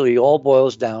CBS really all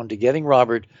boils down to getting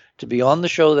Robert to be on the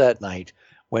show that night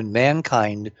when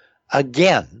mankind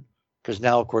again, because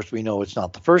now, of course, we know it's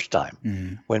not the first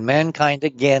time, when mankind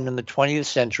again in the 20th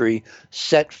century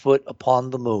set foot upon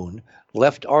the moon,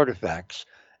 left artifacts,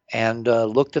 and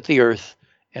looked at the Earth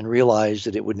and realized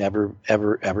that it would never,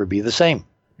 ever, ever be the same.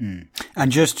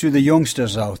 And just to the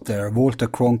youngsters out there, Walter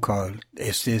Cronkite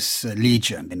is this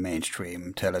legend in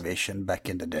mainstream television back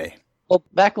in the day. Well,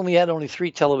 back when we had only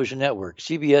 3 television networks,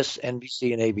 CBS,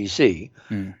 NBC, and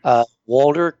ABC,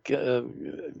 Walter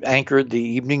anchored the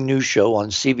evening news show on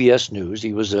CBS News.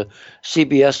 He was a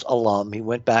CBS alum. He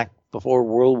went back before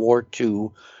World War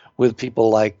II with people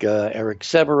like Eric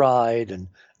Sevareid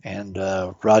and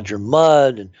Roger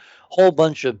Mudd and a whole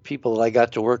bunch of people that I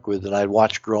got to work with that I'd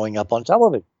watched growing up on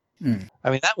television. I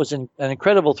mean, that was an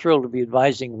incredible thrill to be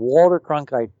advising Walter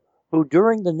Cronkite, who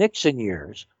during the Nixon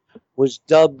years was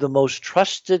dubbed the most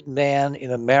trusted man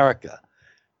in America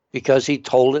because he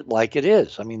told it like it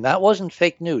is. I mean, that wasn't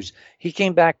fake news. He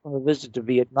came back from a visit to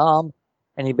Vietnam,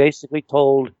 and he basically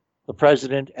told the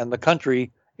president and the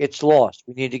country, it's lost.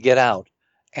 We need to get out.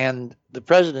 And the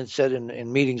president said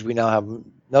in meetings we now have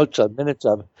minutes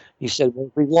of, he said, well,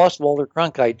 if we've lost Walter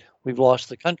Cronkite, we've lost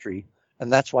the country.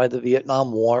 And that's why the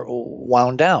Vietnam War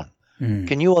wound down.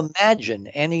 Can you imagine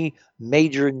any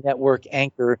major network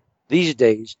anchor these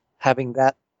days having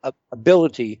that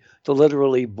ability to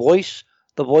literally voice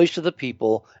the voice of the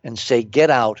people and say,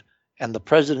 get out, and the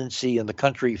presidency and the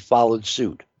country followed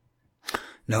suit?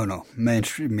 No.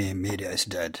 Mainstream media is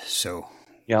dead, so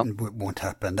it won't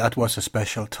happen. That was a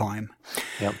special time.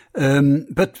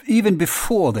 But even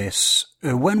before this,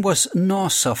 when was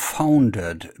NASA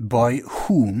founded, by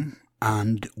whom,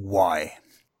 and why?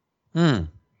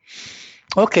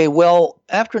 Okay, well,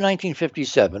 after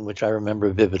 1957, which I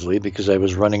remember vividly because I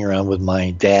was running around with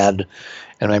my dad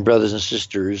and my brothers and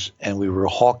sisters, and we were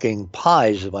hawking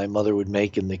pies that my mother would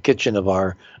make in the kitchen of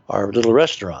our little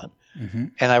restaurant.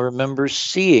 And I remember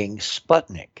seeing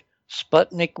Sputnik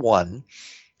 1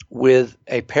 with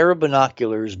a pair of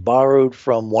binoculars borrowed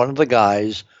from one of the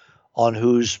guys on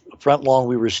whose front lawn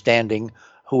we were standing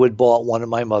who had bought one of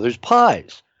my mother's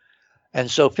pies. And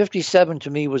so 57 to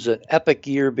me was an epic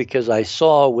year because I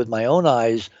saw with my own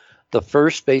eyes the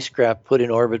first spacecraft put in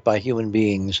orbit by human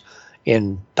beings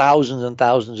in thousands and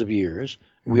thousands of years.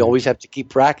 We always have to keep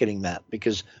bracketing that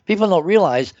because people don't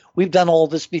realize we've done all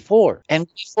this before and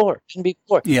before.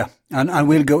 Yeah, and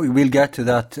we'll get to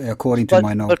that according to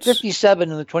my notes. But 57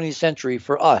 in the 20th century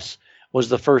for us was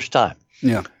the first time.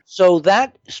 Yeah. So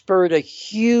that spurred a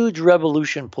huge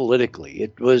revolution politically.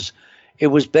 It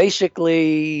was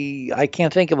basically, I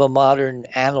can't think of a modern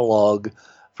analog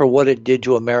for what it did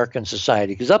to American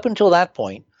society. Because up until that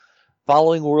point,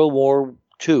 following World War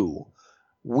II,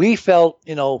 we felt,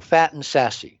 fat and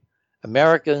sassy.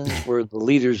 Americans were the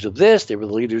leaders of this. They were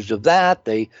the leaders of that.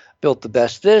 They built the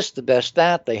best this, the best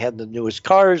that. They had the newest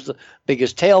cars, the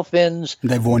biggest tail fins.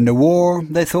 They won the war,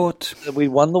 they thought. We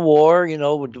won the war.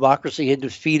 Democracy had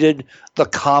defeated the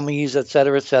commies, et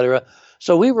cetera, et cetera.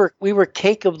 So we were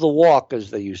cake of the walk,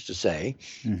 as they used to say.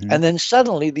 And then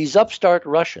suddenly these upstart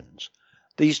Russians,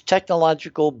 these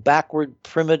technological, backward,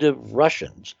 primitive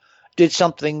Russians, did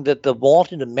something that the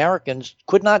vaunted Americans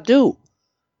could not do.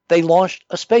 They launched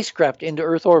a spacecraft into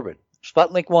Earth orbit,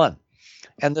 Sputnik 1.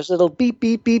 And this little beep,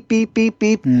 beep, beep, beep, beep,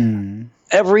 beep,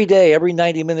 every day, every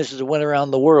 90 minutes as it went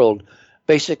around the world,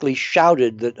 basically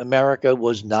shouted that America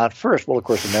was not first. Well, of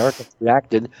course, Americans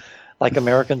reacted like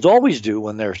Americans always do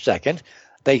when they're second.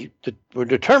 They were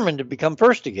determined to become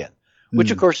first again, which,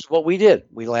 of course, is what we did.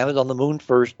 We landed on the moon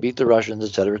first, beat the Russians,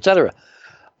 et cetera, et cetera.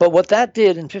 But what that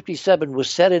did in 57 was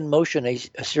set in motion a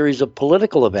series of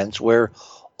political events where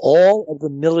all of the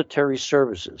military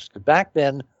services, back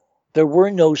then, there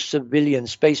were no civilian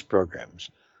space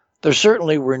programs. There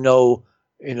certainly were no,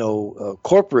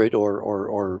 corporate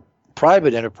or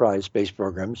private enterprise space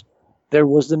programs. There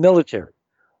was the military.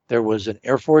 There was an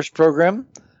Air Force program.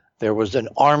 There was an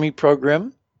Army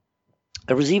program.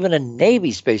 There was even a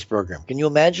Navy space program. Can you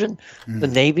imagine the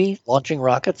Navy launching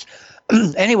rockets?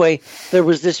 Anyway, there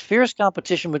was this fierce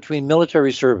competition between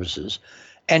military services,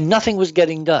 and nothing was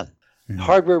getting done.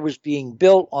 Hardware was being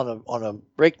built on a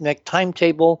breakneck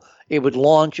timetable. It would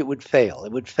launch, it would fail,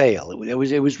 it would fail. It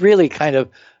was really kind of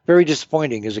very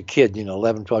disappointing as a kid,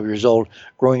 11, 12 years old,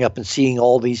 growing up and seeing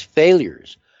all these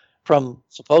failures from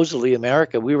supposedly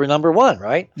America. We were number one,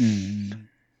 right?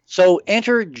 So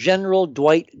enter General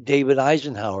Dwight David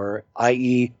Eisenhower,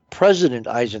 i.e. President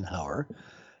Eisenhower,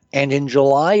 and in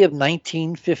July of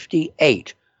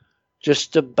 1958,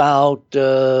 just about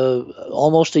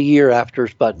almost a year after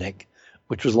Sputnik,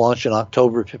 which was launched in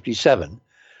October of 57,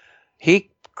 he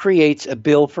creates a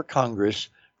bill for Congress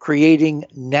creating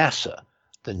NASA,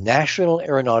 the National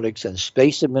Aeronautics and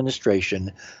Space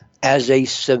Administration, as a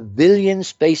civilian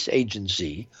space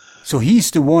agency. So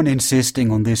he's the one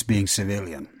insisting on this being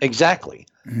civilian. Exactly.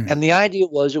 And the idea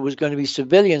was it was going to be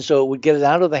civilian, so it would get it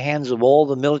out of the hands of all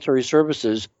the military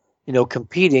services,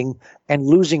 competing and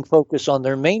losing focus on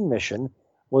their main mission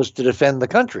was to defend the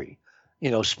country.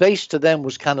 Space to them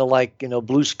was kind of like,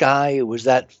 blue sky. It was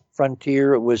that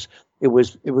frontier. It was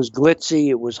glitzy.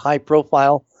 It was high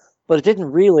profile, but it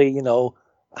didn't really,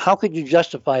 how could you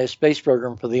justify a space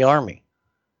program for the Army?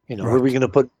 Were we going to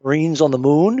put Marines on the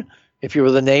moon? If you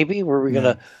were the Navy, were we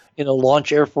going to,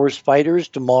 launch Air Force fighters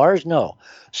to Mars? No.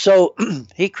 So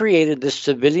he created this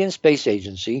civilian space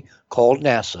agency called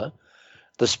NASA.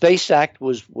 The Space Act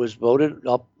was voted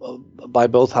up by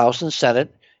both House and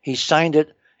Senate. He signed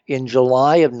it in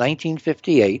July of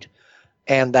 1958,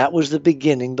 and that was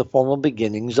the formal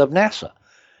beginnings of NASA.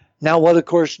 Now, what of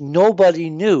course nobody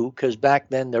knew, because back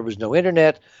then there was no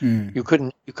internet, you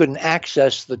couldn't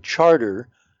access the charter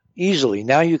easily.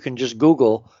 Now you can just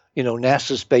Google,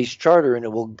 NASA Space Charter, and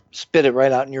it will spit it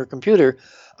right out in your computer.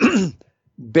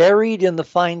 Buried in the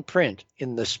fine print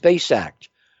in the Space Act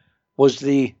was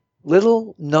the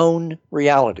little known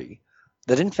reality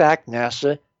that in fact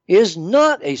NASA is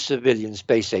not a civilian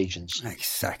space agency.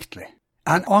 Exactly.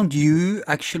 And aren't you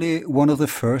actually one of the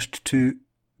first to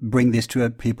bring this to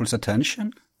people's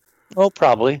attention? Oh,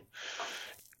 probably.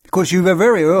 Because you were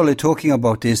very early talking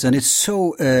about this, and it's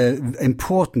so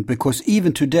important because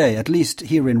even today, at least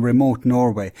here in remote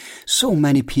Norway, so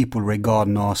many people regard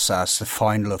NASA as the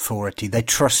final authority. They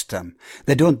trust them.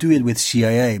 They don't do it with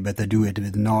CIA, but they do it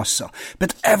with NASA.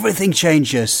 But everything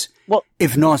changes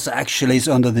if NASA actually is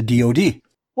under the DoD.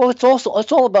 Well, it's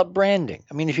all about branding.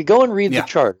 I mean, if you go and read the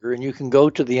charter, and you can go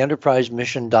to the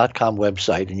enterprisemission.com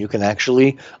website, and you can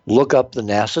actually look up the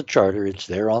NASA charter. It's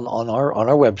there on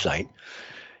our website.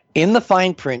 In the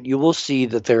fine print, you will see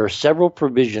that there are several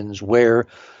provisions where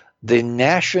the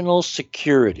national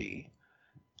security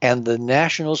and the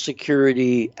national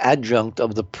security adjunct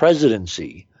of the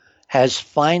presidency has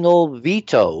final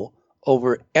veto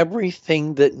over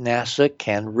everything that NASA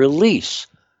can release.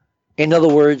 In other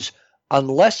words,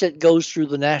 unless it goes through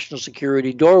the national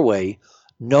security doorway,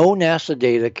 no NASA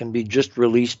data can be just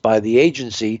released by the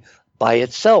agency by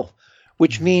itself,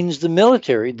 which means the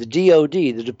military, the DoD,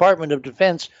 the Department of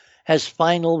Defense, has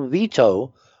final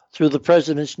veto through the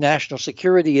president's national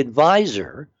security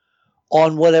advisor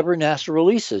on whatever NASA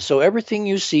releases. So everything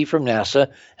you see from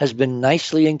NASA has been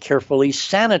nicely and carefully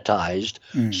sanitized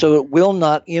so it will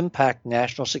not impact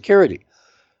national security.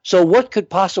 So what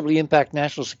could possibly impact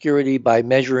national security by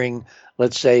measuring,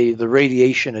 let's say, the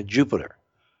radiation at Jupiter?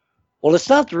 Well, it's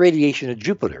not the radiation at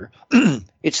Jupiter.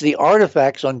 It's the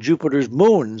artifacts on Jupiter's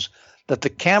moons that the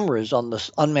cameras on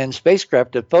the unmanned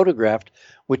spacecraft have photographed,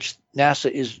 which NASA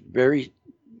is very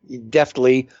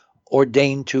deftly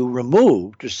ordained to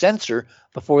remove, to censor,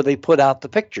 before they put out the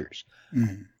pictures.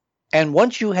 And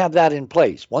once you have that in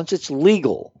place, once it's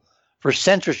legal for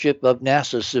censorship of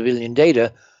NASA's civilian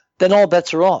data, then all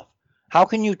bets are off. How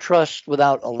can you trust,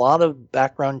 without a lot of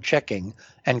background checking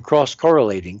and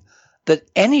cross-correlating, that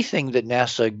anything that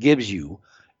NASA gives you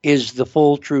is the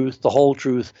full truth, the whole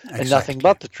truth, and nothing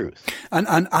but the truth?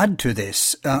 And add to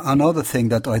this, another thing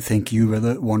that I think you were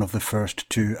one of the first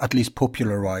to at least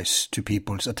popularize to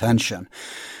people's attention,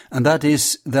 and that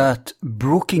is that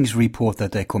Brookings report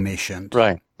that they commissioned.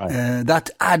 Right. That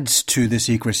adds to the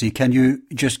secrecy. Can you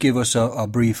just give us a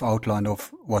brief outline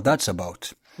of what that's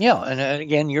about? Yeah, and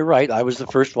again, you're right. I was the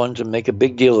first one to make a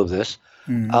big deal of this.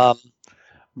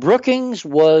 Brookings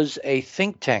was a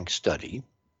think tank study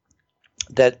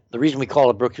that the reason we call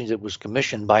it Brookings, it was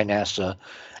commissioned by NASA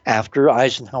after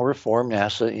Eisenhower formed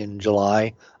NASA in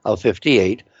July of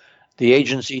 58. The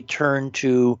agency turned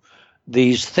to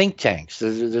these think tanks.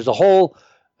 There's a whole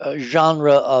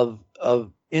genre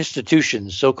of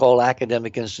institutions, so-called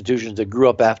academic institutions that grew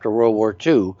up after World War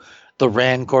II the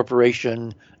Rand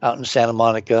Corporation out in Santa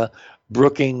Monica,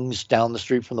 Brookings down the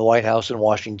street from the White House in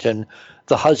Washington,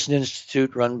 the Hudson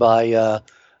Institute run by,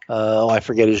 I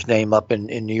forget his name, up in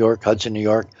New York, Hudson, New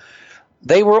York.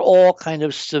 They were all kind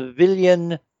of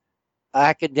civilian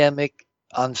academic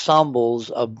ensembles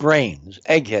of brains,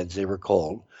 eggheads they were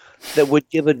called, that would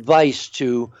give advice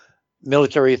to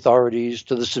military authorities,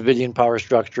 to the civilian power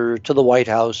structure, to the White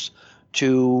House,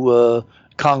 to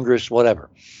Congress,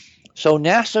 whatever. So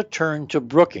NASA turned to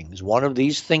Brookings, one of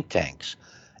these think tanks,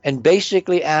 and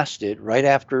basically asked it, right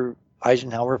after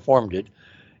Eisenhower formed it,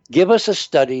 give us a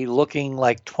study looking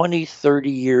like 20,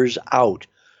 30 years out,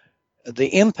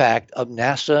 the impact of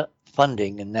NASA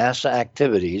funding and NASA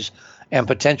activities and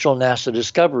potential NASA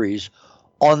discoveries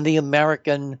on the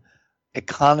American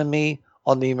economy,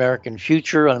 on the American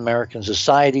future, on American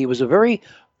society. It was a very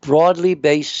broadly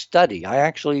based study. I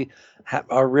actually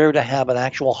are rare to have an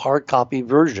actual hard copy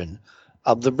version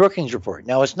of the Brookings report.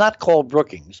 Now, it's not called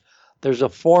Brookings. There's a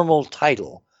formal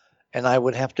title, and I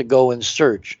would have to go and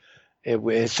search.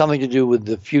 It's something to do with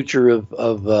the future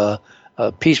of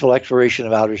peaceful exploration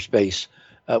of outer space.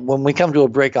 When we come to a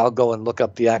break, I'll go and look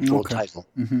up the actual title.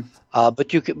 Mm-hmm.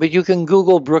 But you can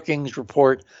Google Brookings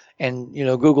report, and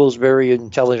Google's very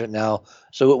intelligent now,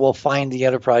 so it will find the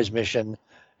Enterprise mission.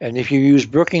 And if you use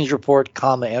Brookings report,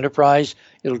 Enterprise,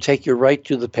 it'll take you right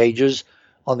to the pages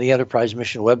on the Enterprise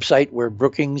mission website where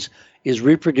Brookings is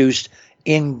reproduced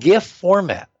in GIF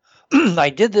format.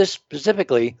 I did this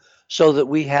specifically so that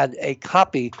we had a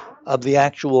copy of the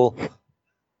actual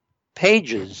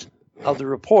pages of the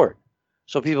report.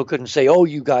 So people couldn't say, "Oh,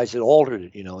 you guys had altered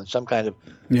it," in some kind of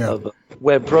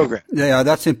web program. Yeah,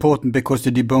 that's important because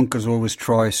the debunkers always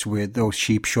tries with those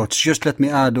cheap shots. Just let me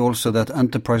add also that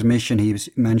Enterprise Mission he's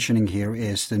mentioning here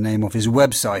is the name of his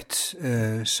website.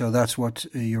 So that's what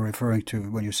you're referring to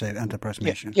when you say Enterprise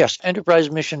Mission. Yes,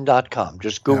 enterprisemission.com.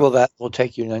 Just Google that. We'll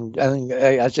take you. And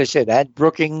as I said, add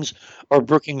Brookings or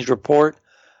Brookings report.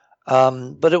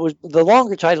 But it was the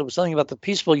longer title was something about the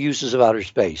peaceful uses of outer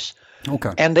space.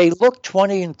 Okay. And they looked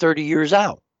 20 and 30 years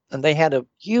out, and they had a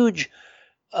huge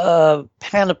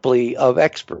panoply of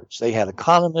experts. They had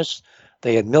economists,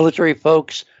 they had military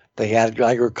folks, they had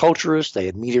agriculturists, they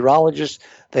had meteorologists,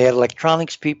 they had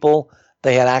electronics people,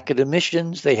 they had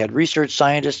academicians, they had research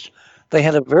scientists. They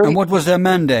had And what was their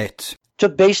mandate? To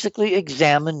basically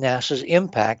examine NASA's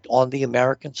impact on the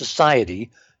American society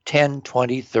 10,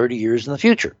 20, 30 years in the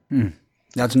future.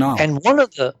 That's now. And one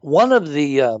of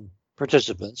the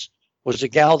participants was a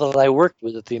gal that I worked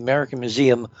with at the American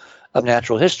Museum of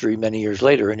Natural History many years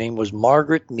later. Her name was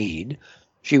Margaret Mead.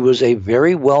 She was a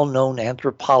very well-known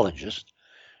anthropologist.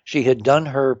 She had done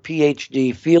her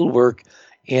PhD fieldwork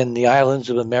in the islands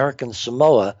of American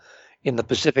Samoa in the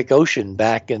Pacific Ocean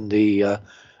back in the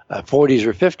 40s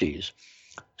or 50s.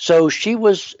 So she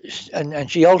was, and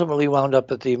she ultimately wound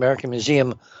up at the American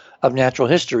Museum of Natural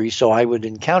History, so I would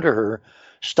encounter her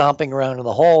stomping around in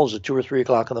the halls at 2 or 3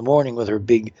 o'clock in the morning with her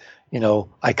big,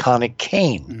 iconic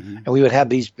cane. Mm-hmm. And we would have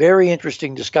these very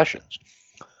interesting discussions.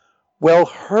 Well,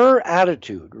 her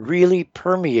attitude really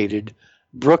permeated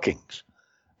Brookings,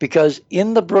 because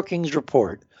in the Brookings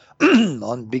report,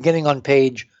 beginning on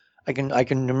page, I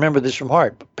can remember this from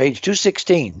heart, page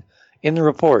 216 in the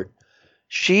report,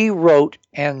 she wrote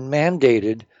and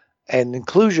mandated an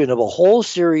inclusion of a whole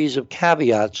series of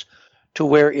caveats to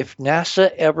where if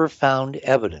NASA ever found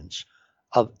evidence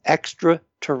of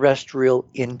extraterrestrial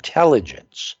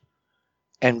intelligence,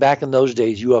 and back in those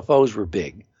days UFOs were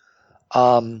big,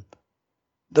 the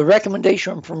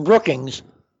recommendation from Brookings,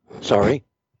 had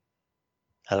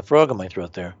a frog in my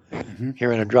throat there,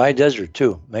 here in a dry desert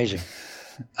too, amazing.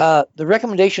 The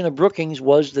recommendation of Brookings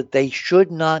was that they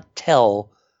should not tell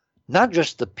not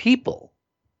just the people,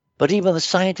 but even the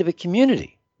scientific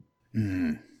community.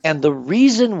 And the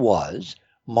reason was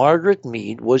Margaret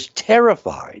Mead was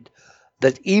terrified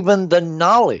that even the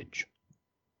knowledge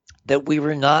that we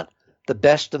were not the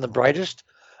best and the brightest,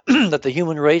 that the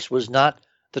human race was not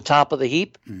the top of the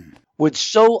heap, would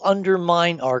so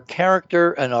undermine our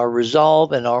character and our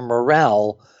resolve and our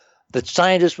morale that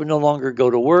scientists would no longer go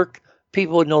to work,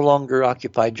 people would no longer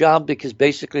occupy jobs because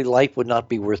basically life would not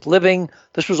be worth living.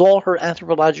 This was all her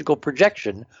anthropological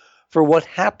projection for what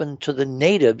happened to the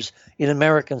natives in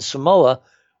American Samoa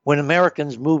when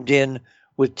Americans moved in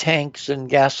with tanks and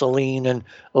gasoline and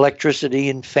electricity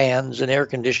and fans and air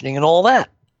conditioning and all that.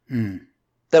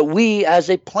 That we as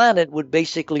a planet would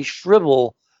basically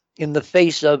shrivel in the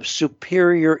face of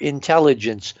superior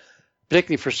intelligence,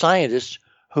 particularly for scientists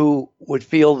who would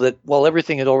feel that, well,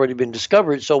 everything had already been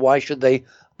discovered, so why should they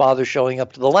bother showing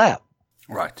up to the lab?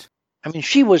 Right. I mean,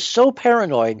 she was so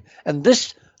paranoid, and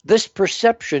this this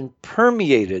perception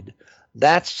permeated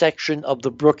that section of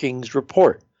the Brookings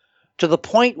report to the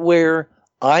point where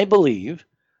I believe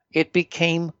it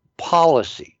became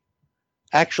policy.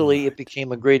 Actually, it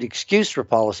became a great excuse for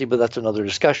policy, but that's another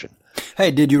discussion.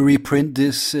 Hey, did you reprint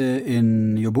this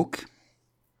in your book?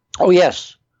 Oh,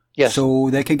 yes. Yes. So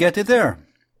they can get it there.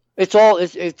 It's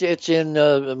in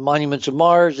Monuments of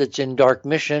Mars. It's in Dark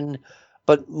Mission,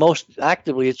 but most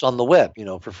actively it's on the web,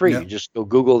 for free. Yeah. You just go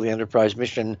Google the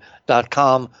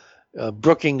enterprisemission.com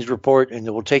Brookings report, and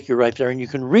it will take you right there, and you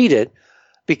can read it,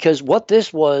 because what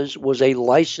this was a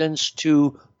license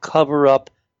to cover up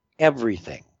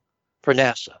everything for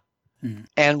NASA.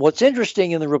 And what's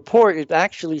interesting in the report, it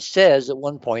actually says at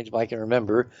one point, if I can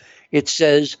remember, it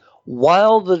says,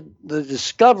 while the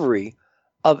discovery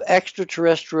of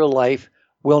extraterrestrial life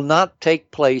will not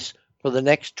take place for the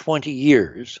next 20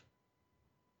 years.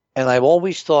 And I've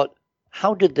always thought,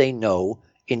 how did they know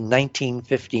in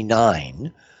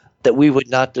 1959 that we would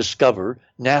not discover,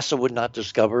 NASA would not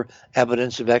discover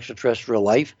evidence of extraterrestrial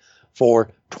life for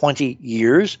 20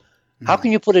 years? How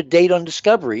can you put a date on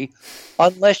discovery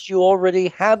unless you already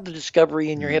have the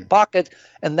discovery in your hip pocket,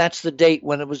 and that's the date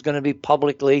when it was going to be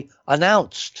publicly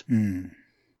announced?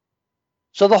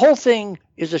 So the whole thing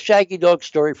is a shaggy dog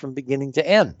story from beginning to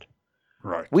end.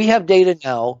 Right. We have data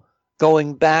now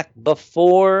going back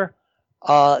before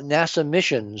NASA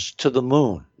missions to the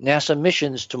moon, NASA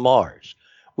missions to Mars.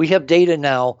 We have data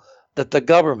now that the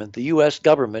government, the U.S.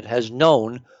 government, has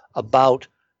known about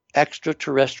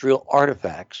extraterrestrial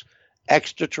artifacts,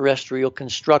 extraterrestrial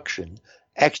construction,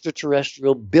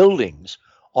 extraterrestrial buildings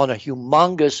on a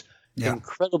humongous,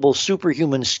 incredible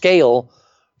superhuman scale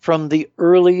from the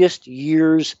earliest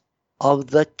years of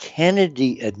the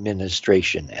Kennedy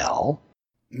administration, Al.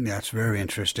 That's very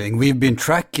interesting. We've been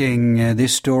tracking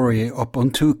this story up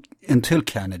until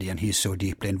Kennedy, and he's so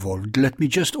deeply involved. Let me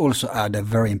just also add a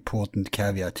very important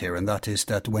caveat here, and that is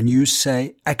that when you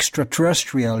say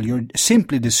extraterrestrial, you're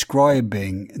simply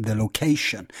describing the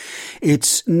location.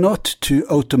 It's not to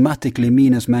automatically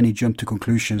mean, as many jump to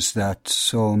conclusions, that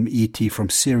some ET from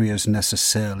Sirius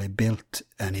necessarily built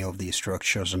any of these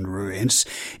structures and ruins.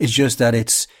 It's just that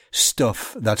it's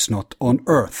stuff that's not on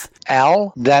Earth.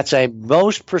 Al, that's a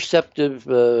most perceptive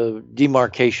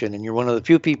demarcation, and you're one of the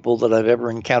few people that I've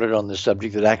ever encountered on this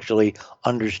subject that actually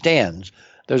understands.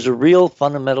 There's a real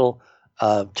fundamental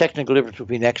technical difference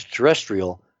between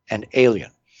extraterrestrial and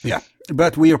alien. Yeah,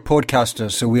 but we are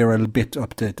podcasters, so we are a little bit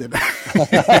updated.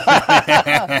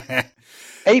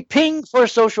 A ping for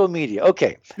social media.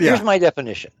 Okay, here's my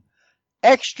definition.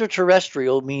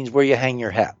 Extraterrestrial means where you hang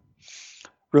your hat.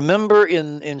 Remember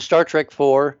in Star Trek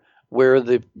IV, where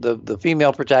the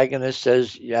female protagonist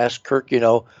says, you ask Kirk,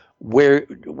 where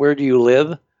do you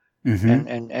live?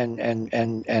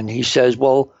 And he says,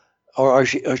 well, or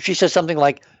she says something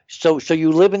like, so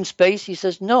you live in space? He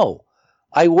says, no,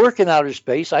 I work in outer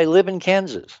space. I live in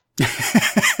Kansas.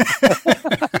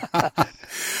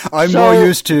 I'm more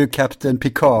used to Captain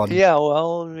Picard. Yeah,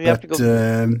 well, you have to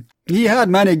go. He had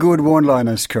many good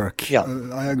one-liners, Kirk. Yeah,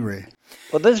 I agree.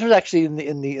 Well, this was actually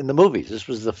in the movies. This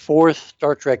was the fourth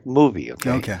Star Trek movie.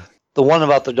 Okay. The one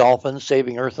about the dolphins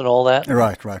saving Earth and all that.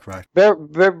 Right. Very,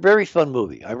 very, very fun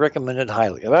movie. I recommend it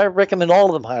highly. I recommend all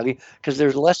of them highly because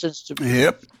there's lessons to.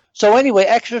 Yep. So anyway,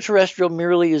 extraterrestrial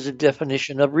merely is a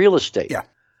definition of real estate. Yeah.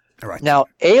 Right. Now,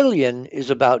 alien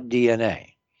is about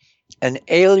DNA. An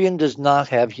alien does not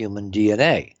have human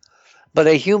DNA. But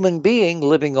a human being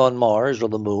living on Mars or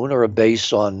the moon or a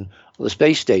base on the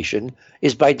space station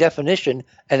is by definition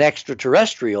an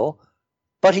extraterrestrial,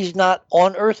 but he's not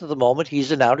on Earth at the moment.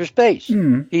 He's in outer space.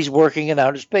 He's working in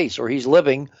outer space, or he's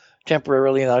living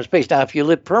temporarily in outer space. Now, if you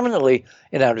live permanently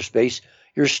in outer space,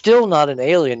 you're still not an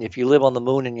alien if you live on the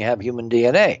moon and you have human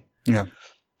DNA. Yeah.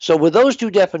 So with those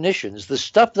two definitions, the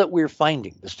stuff that we're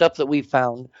finding, the stuff that we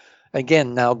found,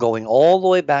 again, now going all the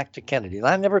way back to Kennedy, and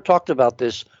I never talked about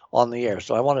this on the air,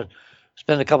 so I want to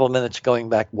spend a couple of minutes going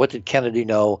back. What did Kennedy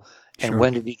know, and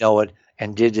when did he know it,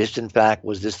 and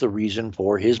was this the reason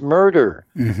for his murder,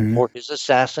 for his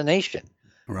assassination?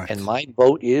 Right. And my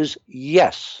vote is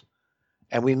yes.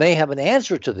 And we may have an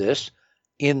answer to this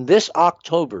in this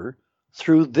October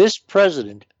through this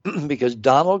president, because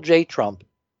Donald J. Trump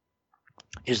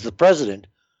is the president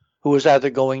who is either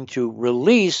going to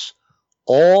release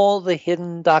all the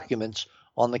hidden documents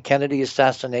on the Kennedy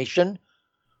assassination,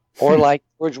 or like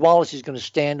George Wallace, he's going to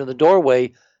stand in the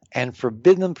doorway and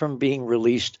forbid them from being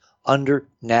released under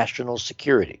national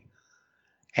security.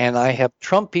 And I have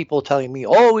Trump people telling me,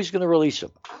 oh, he's going to release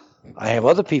them. I have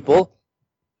other people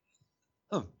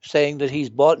saying that he's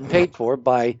bought and paid for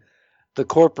by the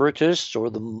corporatists or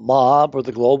the mob or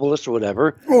the globalists or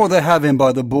whatever. Or they have him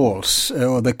by the balls,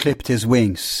 or they clipped his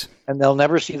wings. And they'll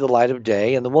never see the light of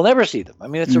day, and we'll never see them. I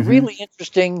mean, it's a really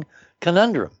interesting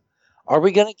conundrum. Are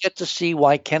we going to get to see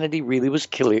why Kennedy really was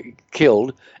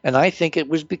killed? And I think it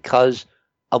was because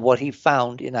of what he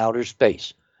found in outer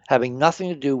space, having nothing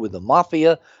to do with the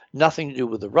mafia, nothing to do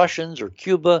with the Russians or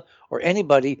Cuba or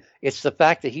anybody. It's the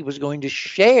fact that he was going to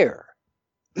share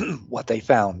what they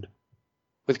found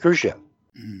with Khrushchev.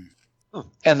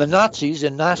 And the Nazis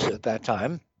in NASA at that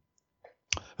time,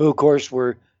 who, of course,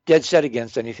 were dead set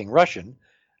against anything Russian,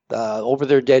 over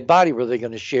their dead body were they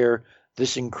going to share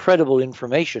this incredible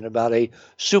information about a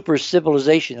super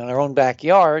civilization in our own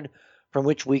backyard from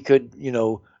which we could,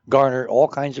 garner all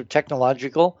kinds of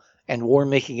technological and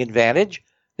war-making advantage.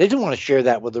 They didn't want to share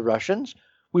that with the Russians.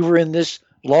 We were in this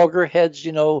loggerheads,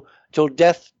 till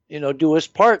death, do us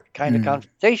part kind of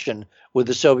confrontation with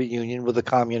the Soviet Union, with the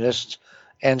communists.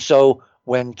 And so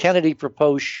when Kennedy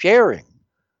proposed sharing,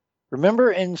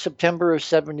 remember in September of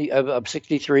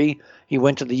 63, he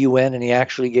went to the UN and he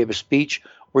actually gave a speech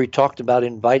where he talked about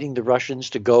inviting the Russians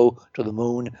to go to the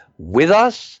moon with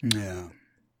us. Yeah.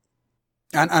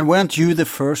 And weren't you the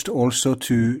first also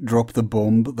to drop the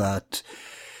bomb that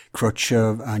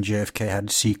Khrushchev and JFK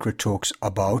had secret talks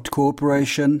about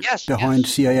cooperation behind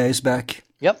CIA's back?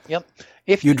 Yep.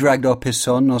 If you dragged up his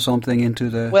son or something into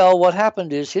the... Well, what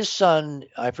happened is his son,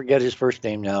 I forget his first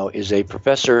name now, is a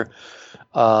professor,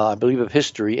 I believe, of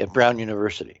history at Brown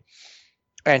University.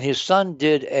 And his son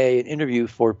did an interview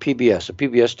for PBS, a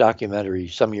PBS documentary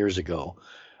some years ago,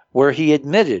 where he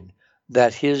admitted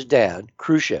that his dad,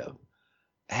 Khrushchev,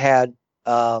 had,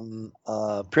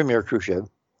 Premier Khrushchev,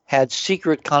 had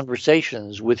secret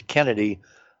conversations with Kennedy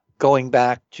going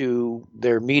back to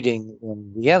their meeting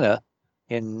in Vienna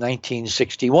in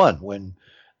 1961, when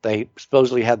they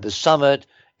supposedly had the summit,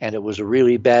 and it was a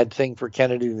really bad thing for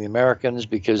Kennedy and the Americans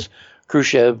because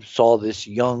Khrushchev saw this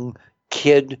young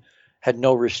kid, had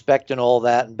no respect and all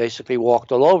that, and basically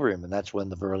walked all over him. And that's when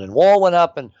the Berlin Wall went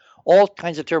up, and all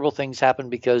kinds of terrible things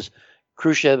happened because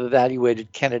Khrushchev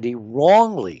evaluated Kennedy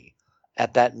wrongly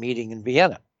at that meeting in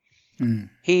Vienna.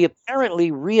 He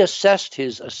apparently reassessed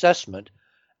his assessment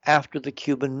after the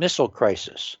Cuban Missile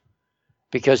Crisis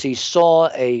because he saw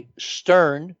a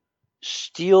stern,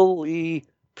 steely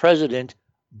president,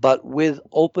 but with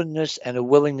openness and a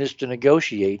willingness to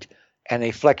negotiate and a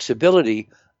flexibility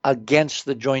against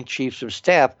the Joint Chiefs of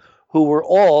Staff, who were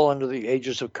all under the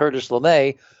aegis of Curtis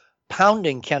LeMay,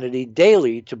 pounding Kennedy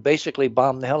daily to basically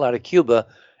bomb the hell out of Cuba.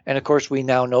 And of course, we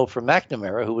now know from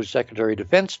McNamara, who was Secretary of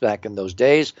Defense back in those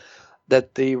days,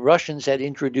 that the Russians had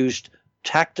introduced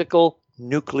tactical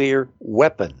nuclear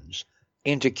weapons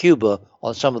into Cuba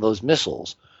on some of those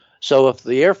missiles. So if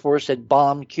the Air Force had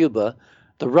bombed Cuba,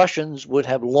 the Russians would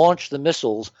have launched the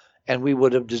missiles and we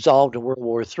would have dissolved in World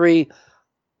War III,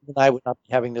 and I would not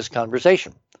be having this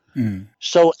conversation.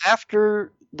 So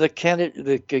after the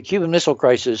Cuban Missile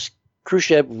Crisis,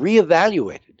 Khrushchev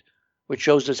reevaluated, which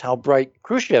shows us how bright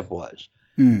Khrushchev was.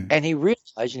 And he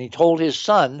realized, and he told his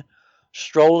son,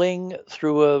 strolling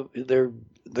through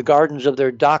the gardens of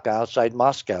their dacha outside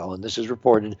Moscow, and this is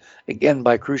reported again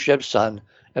by Khrushchev's son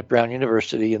at Brown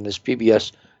University in this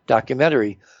PBS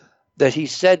documentary, that he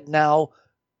said, now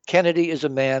Kennedy is a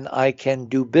man I can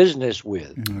do business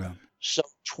with. So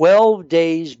 12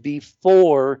 days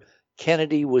before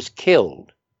Kennedy was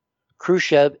killed,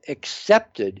 Khrushchev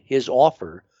accepted his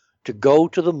offer to go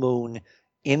to the moon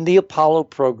in the Apollo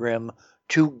program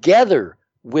together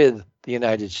with the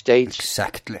United States.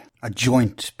 Exactly. A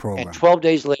joint program. And 12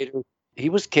 days later, he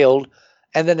was killed.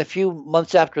 And then a few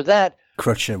months after that,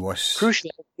 Khrushchev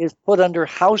is put under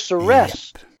house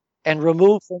arrest and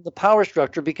removed from the power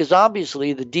structure because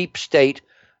obviously the deep state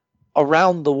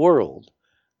around the world,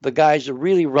 the guys who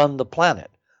really run the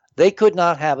planet, they could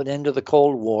not have an end to the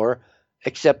Cold War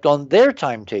except on their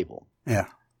timetable. Yeah.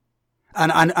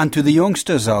 And to the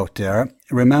youngsters out there,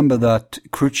 remember that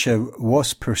Khrushchev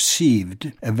was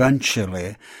perceived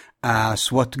eventually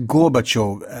as what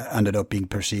Gorbachev ended up being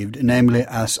perceived, namely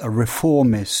as a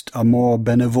reformist, a more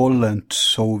benevolent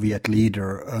Soviet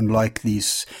leader, unlike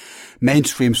these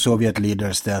mainstream Soviet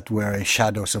leaders that were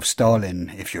shadows of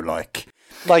Stalin, if you like.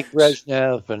 Like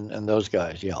Brezhnev and those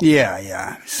guys, yeah.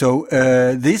 Yeah. So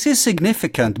this is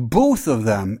significant. Both of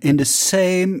them in the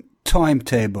same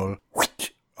timetable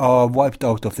are wiped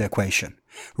out of the equation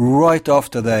right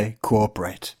after they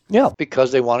cooperate. Yeah,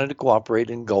 because they wanted to cooperate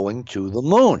in going to the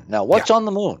moon. Now, what's on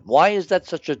the moon? Why is that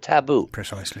such a taboo?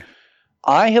 Precisely.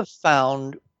 I have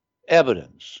found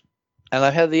evidence, and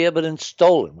I've had the evidence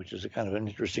stolen, which is a kind of an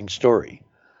interesting story,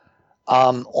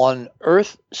 on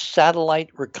Earth satellite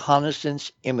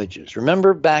reconnaissance images.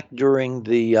 Remember back during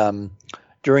the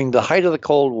height of the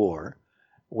Cold War,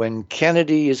 when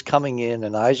Kennedy is coming in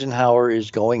and Eisenhower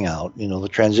is going out, the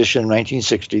transition of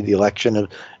 1960, the election of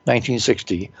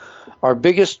 1960, our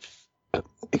biggest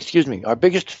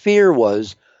fear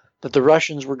was that the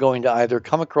Russians were going to either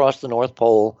come across the North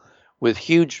Pole with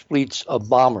huge fleets of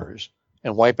bombers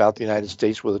and wipe out the United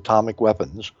States with atomic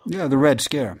weapons. Yeah, the Red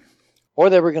Scare. Or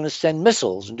they were going to send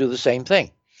missiles and do the same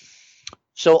thing.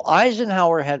 So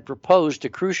Eisenhower had proposed to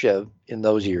Khrushchev in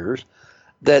those years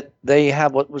that they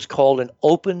have what was called an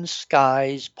open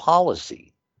skies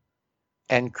policy.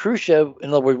 And Khrushchev, in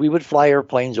other words, we would fly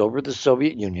airplanes over the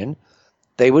Soviet Union.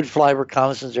 They would fly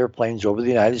reconnaissance airplanes over the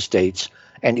United States.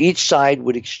 And each side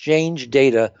would exchange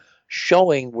data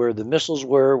showing where the missiles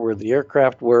were, where the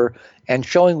aircraft were, and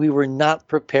showing we were not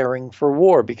preparing for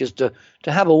war. Because to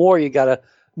have a war, you got to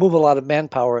move a lot of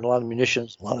manpower and a lot of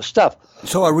munitions, a lot of stuff.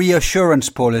 So a reassurance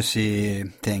policy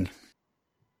thing.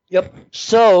 Yep.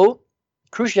 So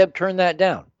Khrushchev turned that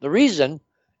down. The reason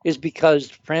is because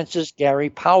Francis Gary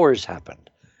Powers happened.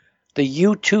 The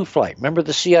U-2 flight. Remember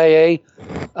the CIA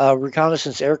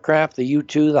reconnaissance aircraft, the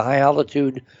U-2, the high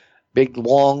altitude, big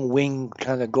long wing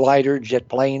kind of glider jet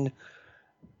plane.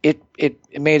 It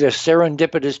made a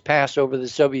serendipitous pass over the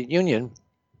Soviet Union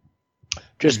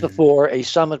just before a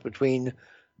summit between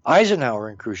Eisenhower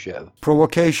and Khrushchev.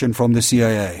 Provocation from the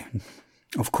CIA.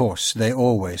 Of course, they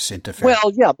always interfere.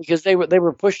 Well, yeah, because they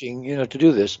were pushing, to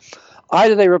do this.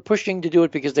 Either they were pushing to do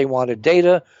it because they wanted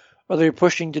data, or they were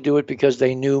pushing to do it because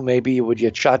they knew maybe it would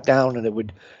get shot down and it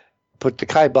would put the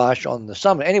kibosh on the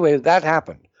summit. Anyway, that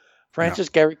happened. Francis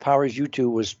Gary Powers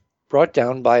U-2 was brought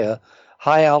down by a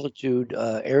high-altitude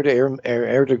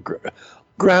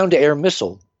ground-to-air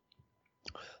missile.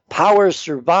 Powers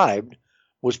survived,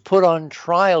 was put on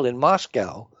trial in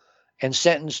Moscow, and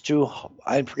sentenced to,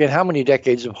 I forget how many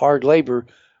decades of hard labor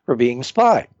for being a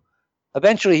spy.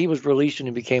 Eventually, he was released and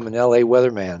he became an L.A.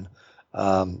 weatherman.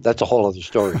 That's a whole other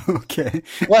story. Okay.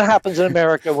 What happens in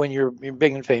America when you're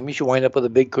big and famous? You wind up with a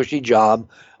big, cushy job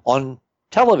on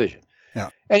television. Yeah.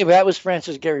 Anyway, that was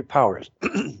Francis Gary Powers.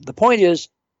 The point is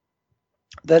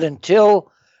that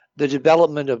until the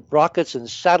development of rockets and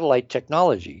satellite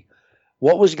technology,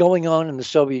 what was going on in the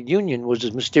Soviet Union was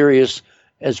as mysterious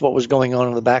as what was going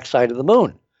on the backside of the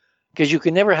moon. Because you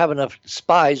can never have enough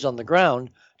spies on the ground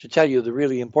to tell you the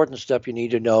really important stuff you need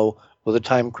to know with a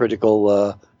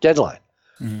time-critical deadline.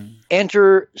 Mm-hmm.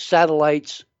 Enter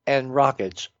satellites and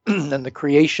rockets and the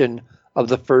creation of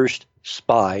the first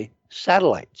spy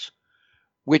satellites,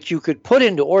 which you could put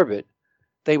into orbit.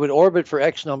 They would orbit for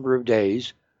X number of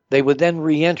days. They would then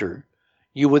re-enter.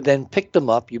 You would then pick them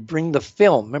up. You bring the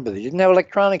film. Remember, they didn't have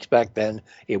electronics back then.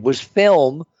 It was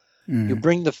film. Mm. You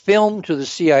bring the film to the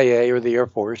CIA or the Air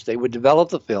Force. They would develop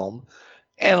the film.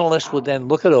 Analysts would then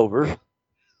look it over.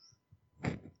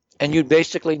 And you'd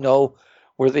basically know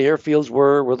where the airfields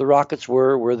were, where the rockets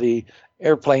were, where the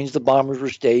airplanes, the bombers were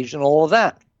staged, and all of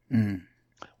that. Mm.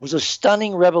 It was a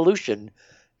stunning revolution.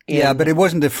 Yeah, but it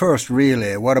wasn't the first,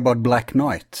 really. What about Black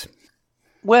Knight?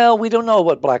 Well, we don't know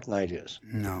what Black Knight is.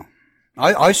 No.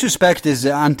 I suspect it's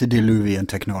the antediluvian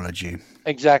technology.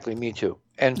 Exactly, me too.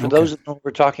 And for those that know what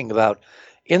we're talking about,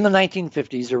 in the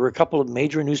 1950s, there were a couple of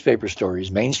major newspaper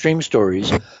stories, mainstream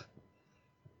stories,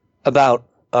 about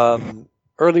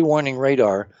early warning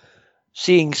radar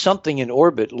seeing something in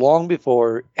orbit long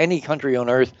before any country on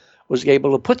Earth was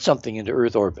able to put something into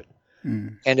Earth orbit.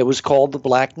 Mm. And it was called the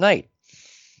Black Knight.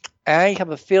 I have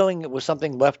a feeling it was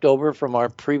something left over from our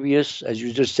previous, as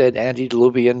you just said,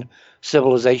 antediluvian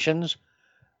civilizations.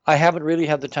 I haven't really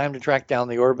had the time to track down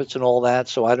the orbits and all that,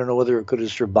 so I don't know whether it could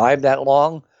have survived that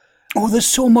long. Oh, there's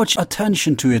so much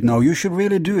attention to it now. You should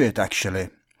really do it, actually.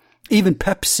 Even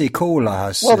Pepsi Cola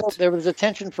has it. There was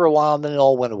attention for a while, and then it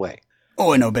all went away.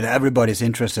 Oh, I know, but everybody's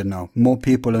interested now. More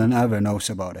people than ever knows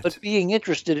about it. But being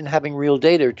interested in having real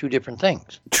data are two different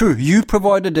things. True. You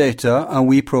provide the data, and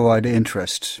we provide the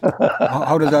interest.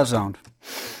 How does that sound?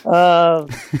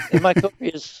 In my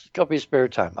copious spare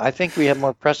time, I think we have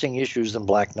more pressing issues than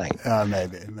Black Knight.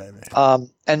 Maybe.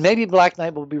 And maybe Black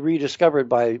Knight will be rediscovered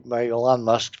by Elon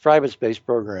Musk's private space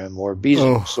program or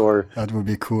Bezos or that would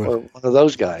be cool. Or one of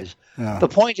those guys. Yeah. The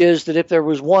point is that if there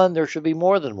was one, there should be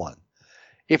more than one.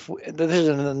 This is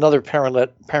another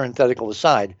parenthetical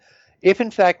aside. If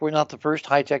in fact we're not the first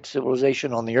high-tech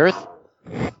civilization on the Earth,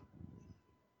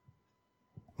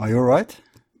 are you all right?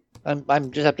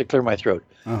 I'm just have to clear my throat.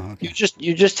 Oh, okay.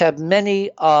 You just have many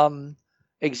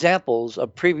examples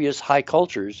of previous high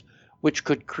cultures which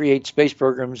could create space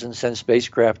programs and send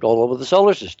spacecraft all over the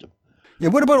solar system. Yeah,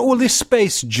 what about all this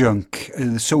space junk,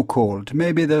 so-called?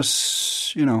 Maybe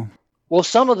there's, Well,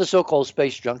 some of the so-called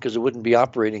space junk, because it wouldn't be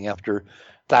operating after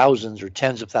thousands or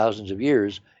tens of thousands of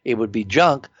years, it would be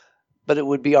junk, but it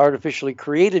would be artificially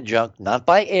created junk, not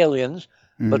by aliens,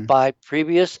 but by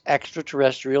previous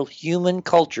extraterrestrial human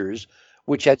cultures,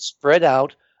 which had spread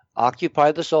out,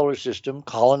 occupied the solar system,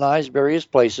 colonized various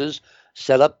places,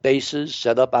 set up bases,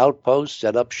 set up outposts,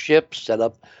 set up ships, set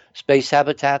up space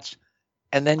habitats,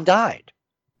 and then died.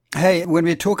 Hey, when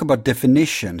we talk about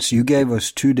definitions, you gave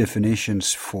us 2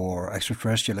 definitions for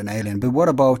extraterrestrial and alien, but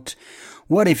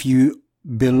what if you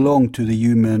belong to the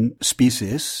human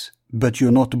species, but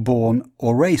you're not born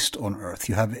or raised on Earth?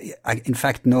 You have, in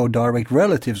fact, no direct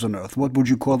relatives on Earth. What would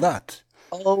you call that?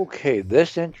 Okay,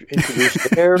 this introduced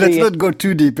very... Let's not go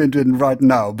too deep into it right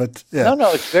now, but yeah.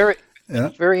 No, it's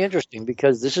very interesting,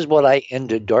 because this is what I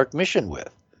ended Dark Mission with.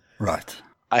 Right.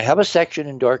 I have a section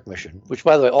in Dark Mission, which,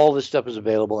 by the way, all this stuff is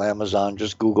available on Amazon.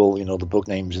 Just Google, the book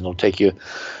names, and it'll take you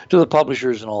to the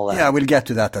publishers and all that. Yeah, we'll get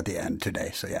to that at the end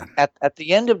today, so yeah. At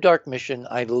the end of Dark Mission,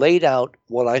 I laid out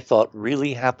what I thought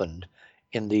really happened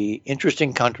in the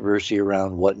interesting controversy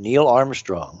around what Neil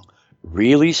Armstrong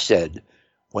really said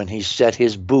when he set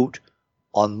his boot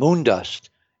on moon dust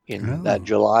in that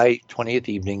July 20th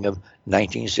evening of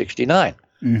 1969.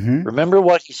 Mm-hmm. Remember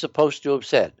what he's supposed to have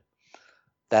said.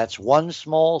 That's one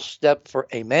small step for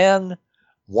a man,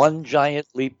 one giant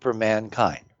leap for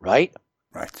mankind, right?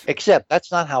 Right. Except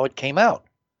that's not how it came out.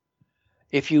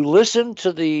 If you listen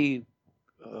to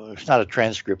it's not a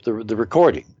transcript, the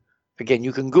recording. Again,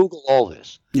 you can Google all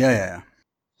this. Yeah.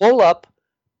 Pull up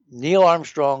Neil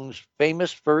Armstrong's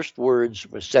famous first words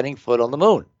was setting foot on the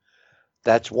moon.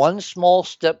 That's one small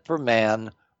step for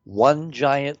man, one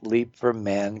giant leap for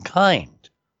mankind.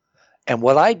 And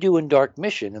what I do in Dark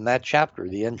Mission, in that chapter,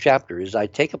 the end chapter, is I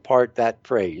take apart that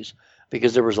phrase,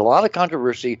 because there was a lot of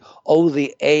controversy. Oh,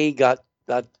 the A got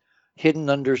hidden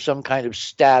under some kind of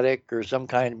static or some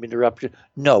kind of interruption.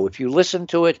 No, if you listen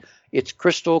to it, it's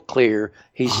crystal clear.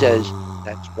 He says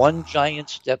that's one giant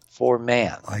step for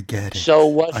man. I get it.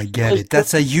 So I get it.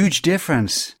 That's a huge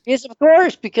difference. Yes, of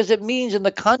course, because it means in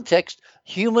the context,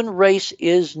 human race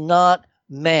is not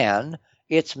man,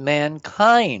 it's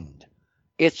mankind.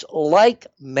 It's like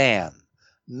man.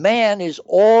 Man is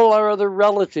all our other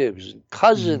relatives, and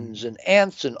cousins, and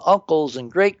aunts, and uncles,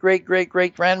 and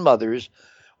great-great-great-great-grandmothers,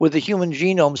 with the human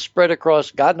genome spread across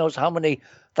God knows how many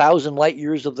thousand light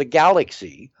years of the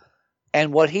galaxy.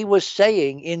 And what he was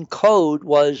saying in code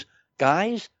was,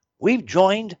 guys, we've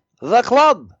joined the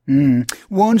club.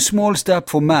 One small step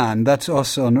for man, that's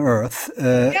us on Earth.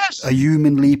 Yes. A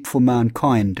human leap for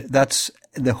mankind, that's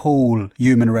the whole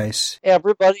human race.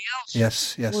 Everybody else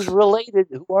yes. who's related,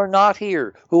 who are not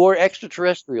here, who are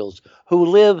extraterrestrials, who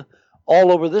live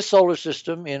all over this solar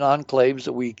system in enclaves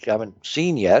that we haven't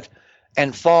seen yet,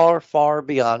 and far, far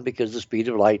beyond, because the speed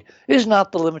of light is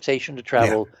not the limitation to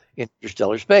travel in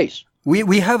interstellar space.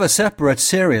 We have a separate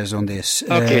series on this.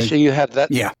 Okay, so you have that?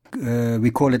 Yeah.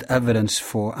 We call it Evidence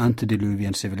for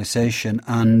Antediluvian Civilization,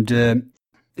 and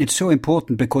it's so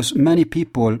important because many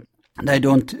people, they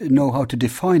don't know how to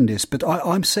define this, but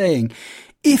I'm saying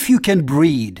if you can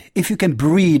breed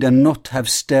and not have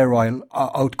sterile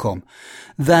outcome,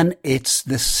 then it's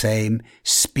the same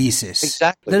species.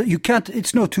 Exactly. You can't,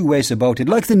 it's no two ways about it.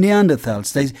 Like the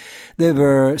Neanderthals, they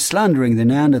were slandering the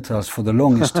Neanderthals for the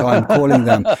longest time, calling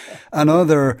them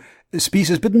another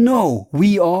species, but no,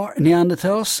 we are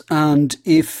Neanderthals, and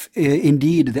if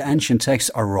indeed the ancient texts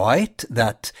are right,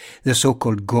 that the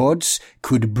so-called gods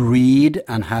could breed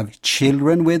and have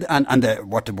children with, and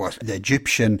what was the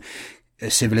Egyptian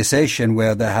civilization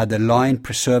where they had a line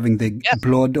preserving the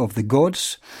blood of the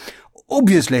gods,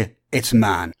 obviously it's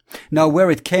man. Now, where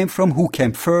it came from, who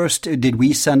came first, did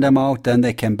we send them out, then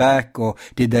they came back, or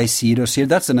did they seed us here?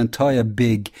 That's an entire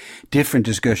big, different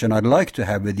discussion I'd like to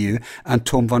have with you, and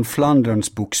Tom van Flander's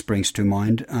book springs to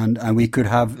mind, and we could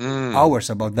have hours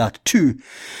about that too.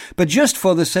 But just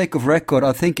for the sake of record,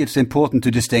 I think it's important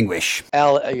to distinguish.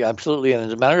 Al, absolutely, and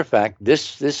as a matter of fact,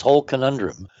 this whole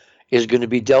conundrum is going to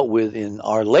be dealt with in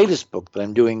our latest book that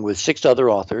I'm doing with 6 other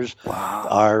authors,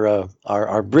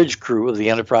 our bridge crew of the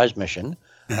Enterprise mission.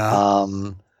 Yeah.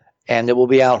 And it will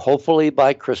be out hopefully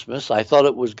by Christmas. I thought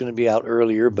it was going to be out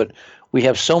earlier, but we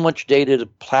have so much data to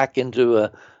pack into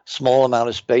a small amount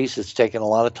of space. It's taken a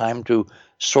lot of time to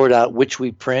sort out which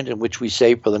we print and which we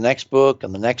save for the next book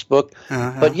and the next book.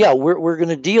 But yeah, we're going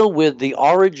to deal with the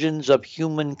origins of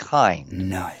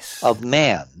humankind, of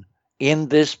man, in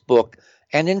this book.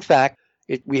 And in fact,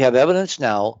 we have evidence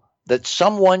now that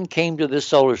someone came to this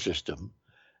solar system.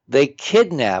 They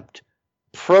kidnapped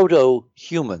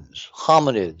proto-humans,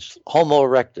 hominids, Homo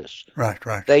erectus.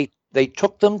 Right. They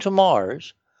took them to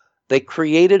Mars. They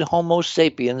created Homo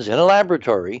sapiens in a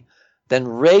laboratory, then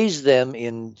raised them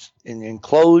in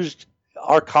enclosed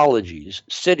arcologies,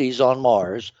 cities on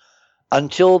Mars,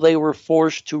 until they were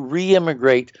forced to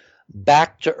re-immigrate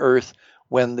back to Earth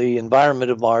when the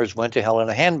environment of Mars went to hell in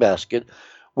a handbasket,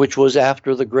 which was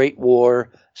after the Great War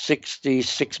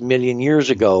 66 million years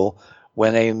ago,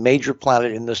 when a major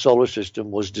planet in the solar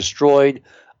system was destroyed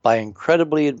by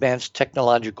incredibly advanced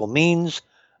technological means,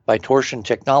 by torsion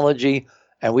technology,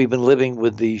 and we've been living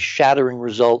with the shattering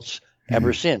results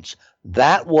ever since.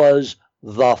 That was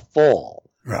the fall.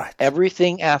 Right.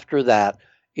 Everything after that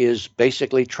is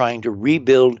basically trying to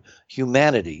rebuild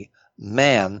humanity,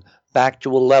 man, back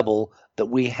to a level that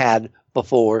we had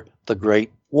before the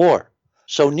Great War.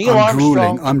 So Neil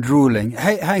Armstrong... I'm drooling.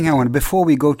 Hey, hang on. Before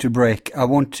we go to break, I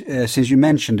want, since you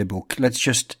mentioned the book, let's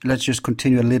just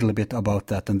continue a little bit about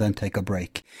that and then take a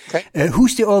break. Okay.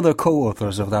 Who's the other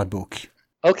co-authors of that book?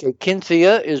 Okay,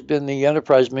 Kynthia has been the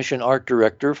Enterprise mission art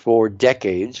director for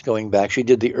decades, going back. She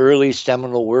did the early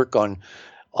seminal work on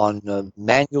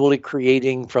manually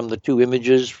creating from the two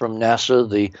images from NASA,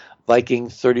 the Viking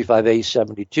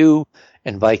 35A72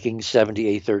 and Viking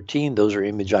 70A13. Those are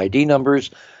image ID numbers.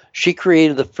 She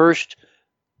created the first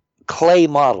clay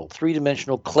model,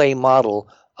 three-dimensional clay model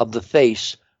of the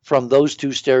face from those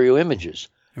two stereo images,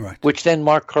 right. Which then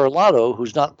Mark Carlotto,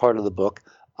 who's not part of the book...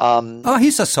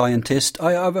 he's a scientist.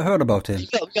 I've heard about him.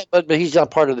 Yeah, but he's not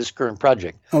part of this current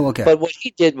project. Oh, okay. But what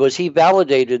he did was he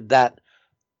validated that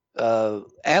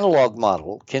analog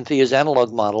model, Cynthia's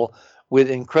analog model, with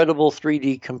incredible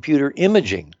 3D computer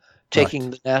imaging,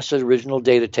 taking the NASA original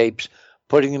data tapes,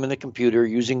 putting them in the computer,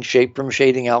 using shape from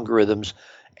shading algorithms.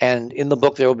 And in the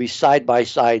book, there will be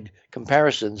side-by-side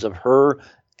comparisons of her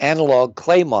analog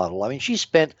clay model. I mean, she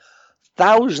spent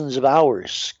thousands of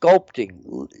hours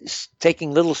sculpting,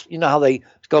 taking little, you know how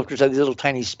sculptors have these little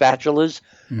tiny spatulas,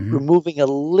 removing a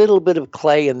little bit of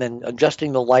clay and then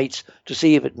adjusting the lights to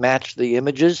see if it matched the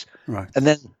images. Right. And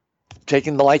then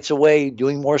taking the lights away,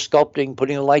 doing more sculpting,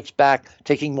 putting the lights back,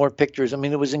 taking more pictures. I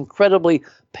mean, it was incredibly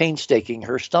painstaking.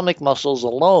 Her stomach muscles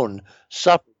alone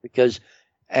suffered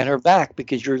and her back,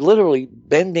 because you're literally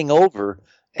bending over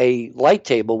a light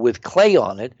table with clay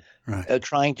on it, right.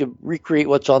 Trying to recreate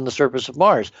what's on the surface of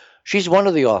Mars. She's one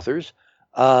of the authors.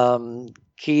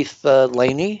 Keith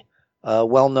Laney,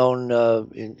 well-known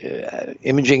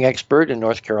imaging expert in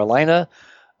North Carolina.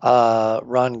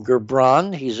 Ron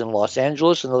Gerbran, he's in Los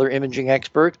Angeles, another imaging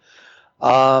expert.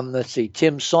 Let's see,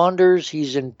 Tim Saunders,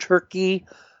 he's in Turkey,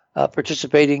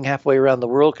 participating halfway around the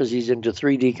world because he's into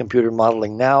 3D computer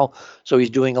modeling now. So he's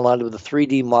doing a lot of the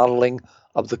 3D modeling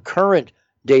of the current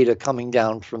data coming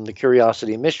down from the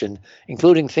Curiosity mission,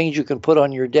 including things you can put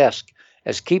on your desk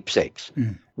as keepsakes.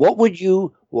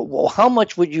 How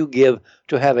much would you give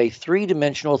to have a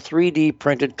three-dimensional 3D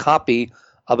printed copy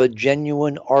of a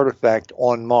genuine artifact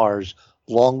on Mars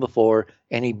long before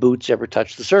any boots ever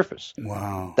touched the surface?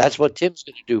 Wow. That's what Tim's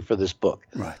going to do for this book.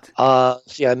 Right.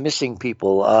 See, I'm missing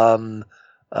people.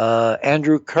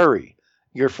 Andrew Curry,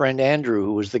 your friend Andrew,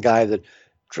 who was the guy that,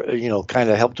 kind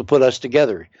of helped to put us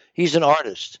together. He's an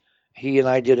artist. He and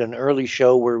I did an early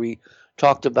show where we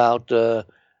talked about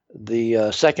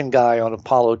the second guy on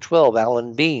Apollo 12,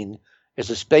 Alan Bean, as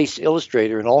a space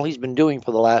illustrator, and all he's been doing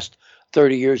for the last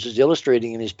 30 years is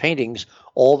illustrating in his paintings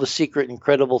all the secret,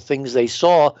 incredible things they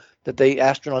saw that the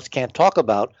astronauts can't talk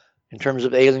about in terms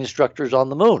of alien structures on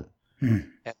the moon.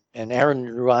 And Aaron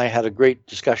and I had a great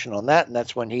discussion on that, and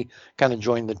that's when he kind of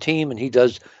joined the team, and he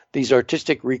does these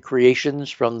artistic recreations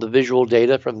from the visual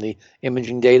data, from the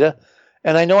imaging data.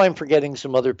 And I know I'm forgetting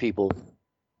some other people.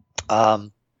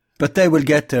 But they will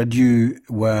get their due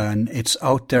when it's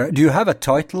out there. Do you have a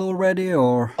title already,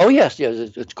 or? Oh, yes.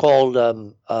 It's called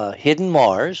Hidden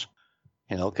Mars,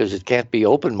 because it can't be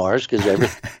open Mars because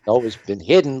everything's always been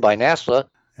hidden by NASA,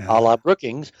 a la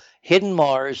Brookings. Hidden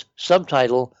Mars,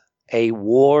 subtitle, A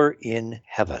War in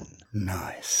Heaven.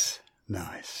 Nice.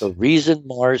 The reason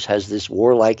Mars has this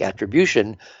warlike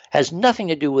attribution has nothing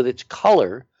to do with its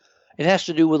color. It has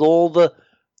to do with all the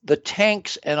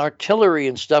tanks and artillery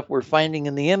and stuff we're finding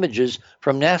in the images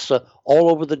from NASA all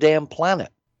over the damn planet.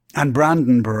 And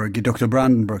Dr.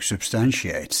 Brandenburg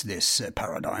substantiates this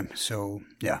paradigm. So,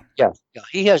 yeah.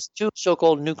 He has two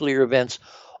so-called nuclear events,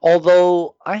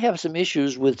 although I have some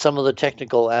issues with some of the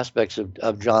technical aspects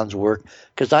of John's work,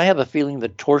 because I have a feeling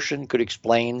that torsion could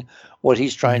explain what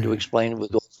he's trying to explain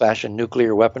with old-fashioned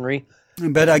nuclear weaponry.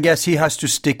 But I guess he has to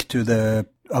stick to the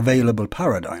available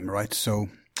paradigm, right? So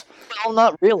Well,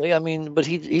 not really. I mean, but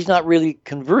he's not really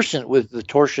conversant with the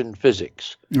torsion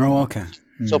physics. Oh, okay.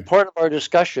 So part of our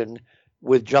discussion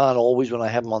with John always when I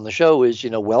have him on the show is,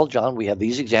 well, John, we have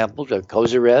these examples. We have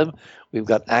Kozyrev, we've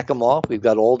got Akimov, we've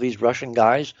got all these Russian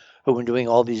guys who've been doing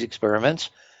all these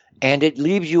experiments, and it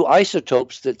leaves you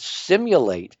isotopes that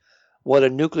simulate what a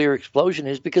nuclear explosion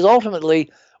is, because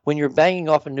ultimately, when you're banging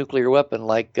off a nuclear weapon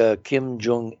like Kim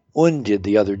Jong-un did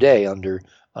the other day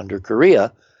under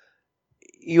Korea,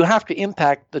 you have to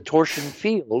impact the torsion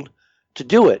field to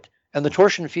do it. And the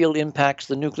torsion field impacts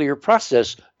the nuclear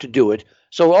process to do it.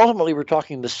 So ultimately, we're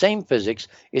talking the same physics.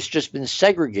 It's just been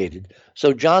segregated.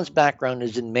 So John's background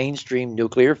is in mainstream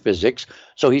nuclear physics.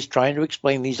 So he's trying to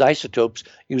explain these isotopes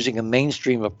using a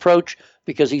mainstream approach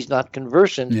because he's not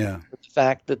conversant with the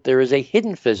fact that there is a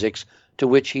hidden physics to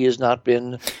which he has not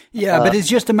been. Yeah, but it's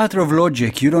just a matter of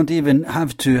logic. You don't even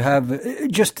have to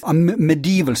have just a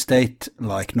medieval state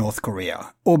like North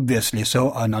Korea. Obviously,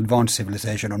 so an advanced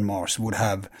civilization on Mars would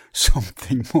have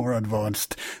something more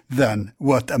advanced than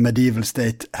what a medieval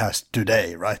state has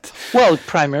today, right? Well,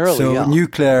 primarily, so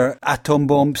nuclear atom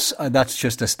bombs, that's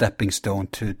just a stepping stone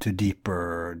to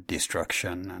deeper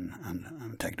destruction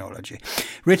and technology.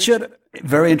 Richard,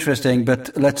 very interesting, but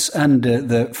let's end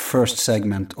the first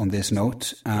segment on this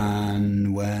note,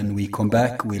 and when we come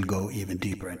back, we'll go even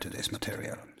deeper into this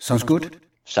material. Sounds good?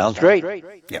 Sounds great.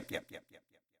 Yep.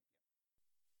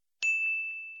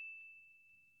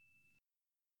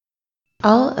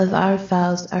 All of our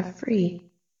files are free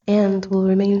and will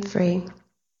remain free.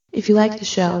 If you like the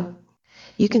show,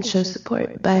 you can show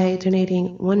support by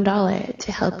donating $1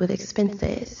 to help with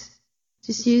expenses.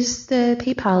 Just use the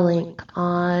PayPal link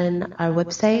on our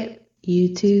website,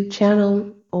 YouTube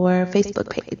channel, or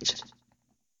Facebook page.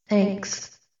 Thanks.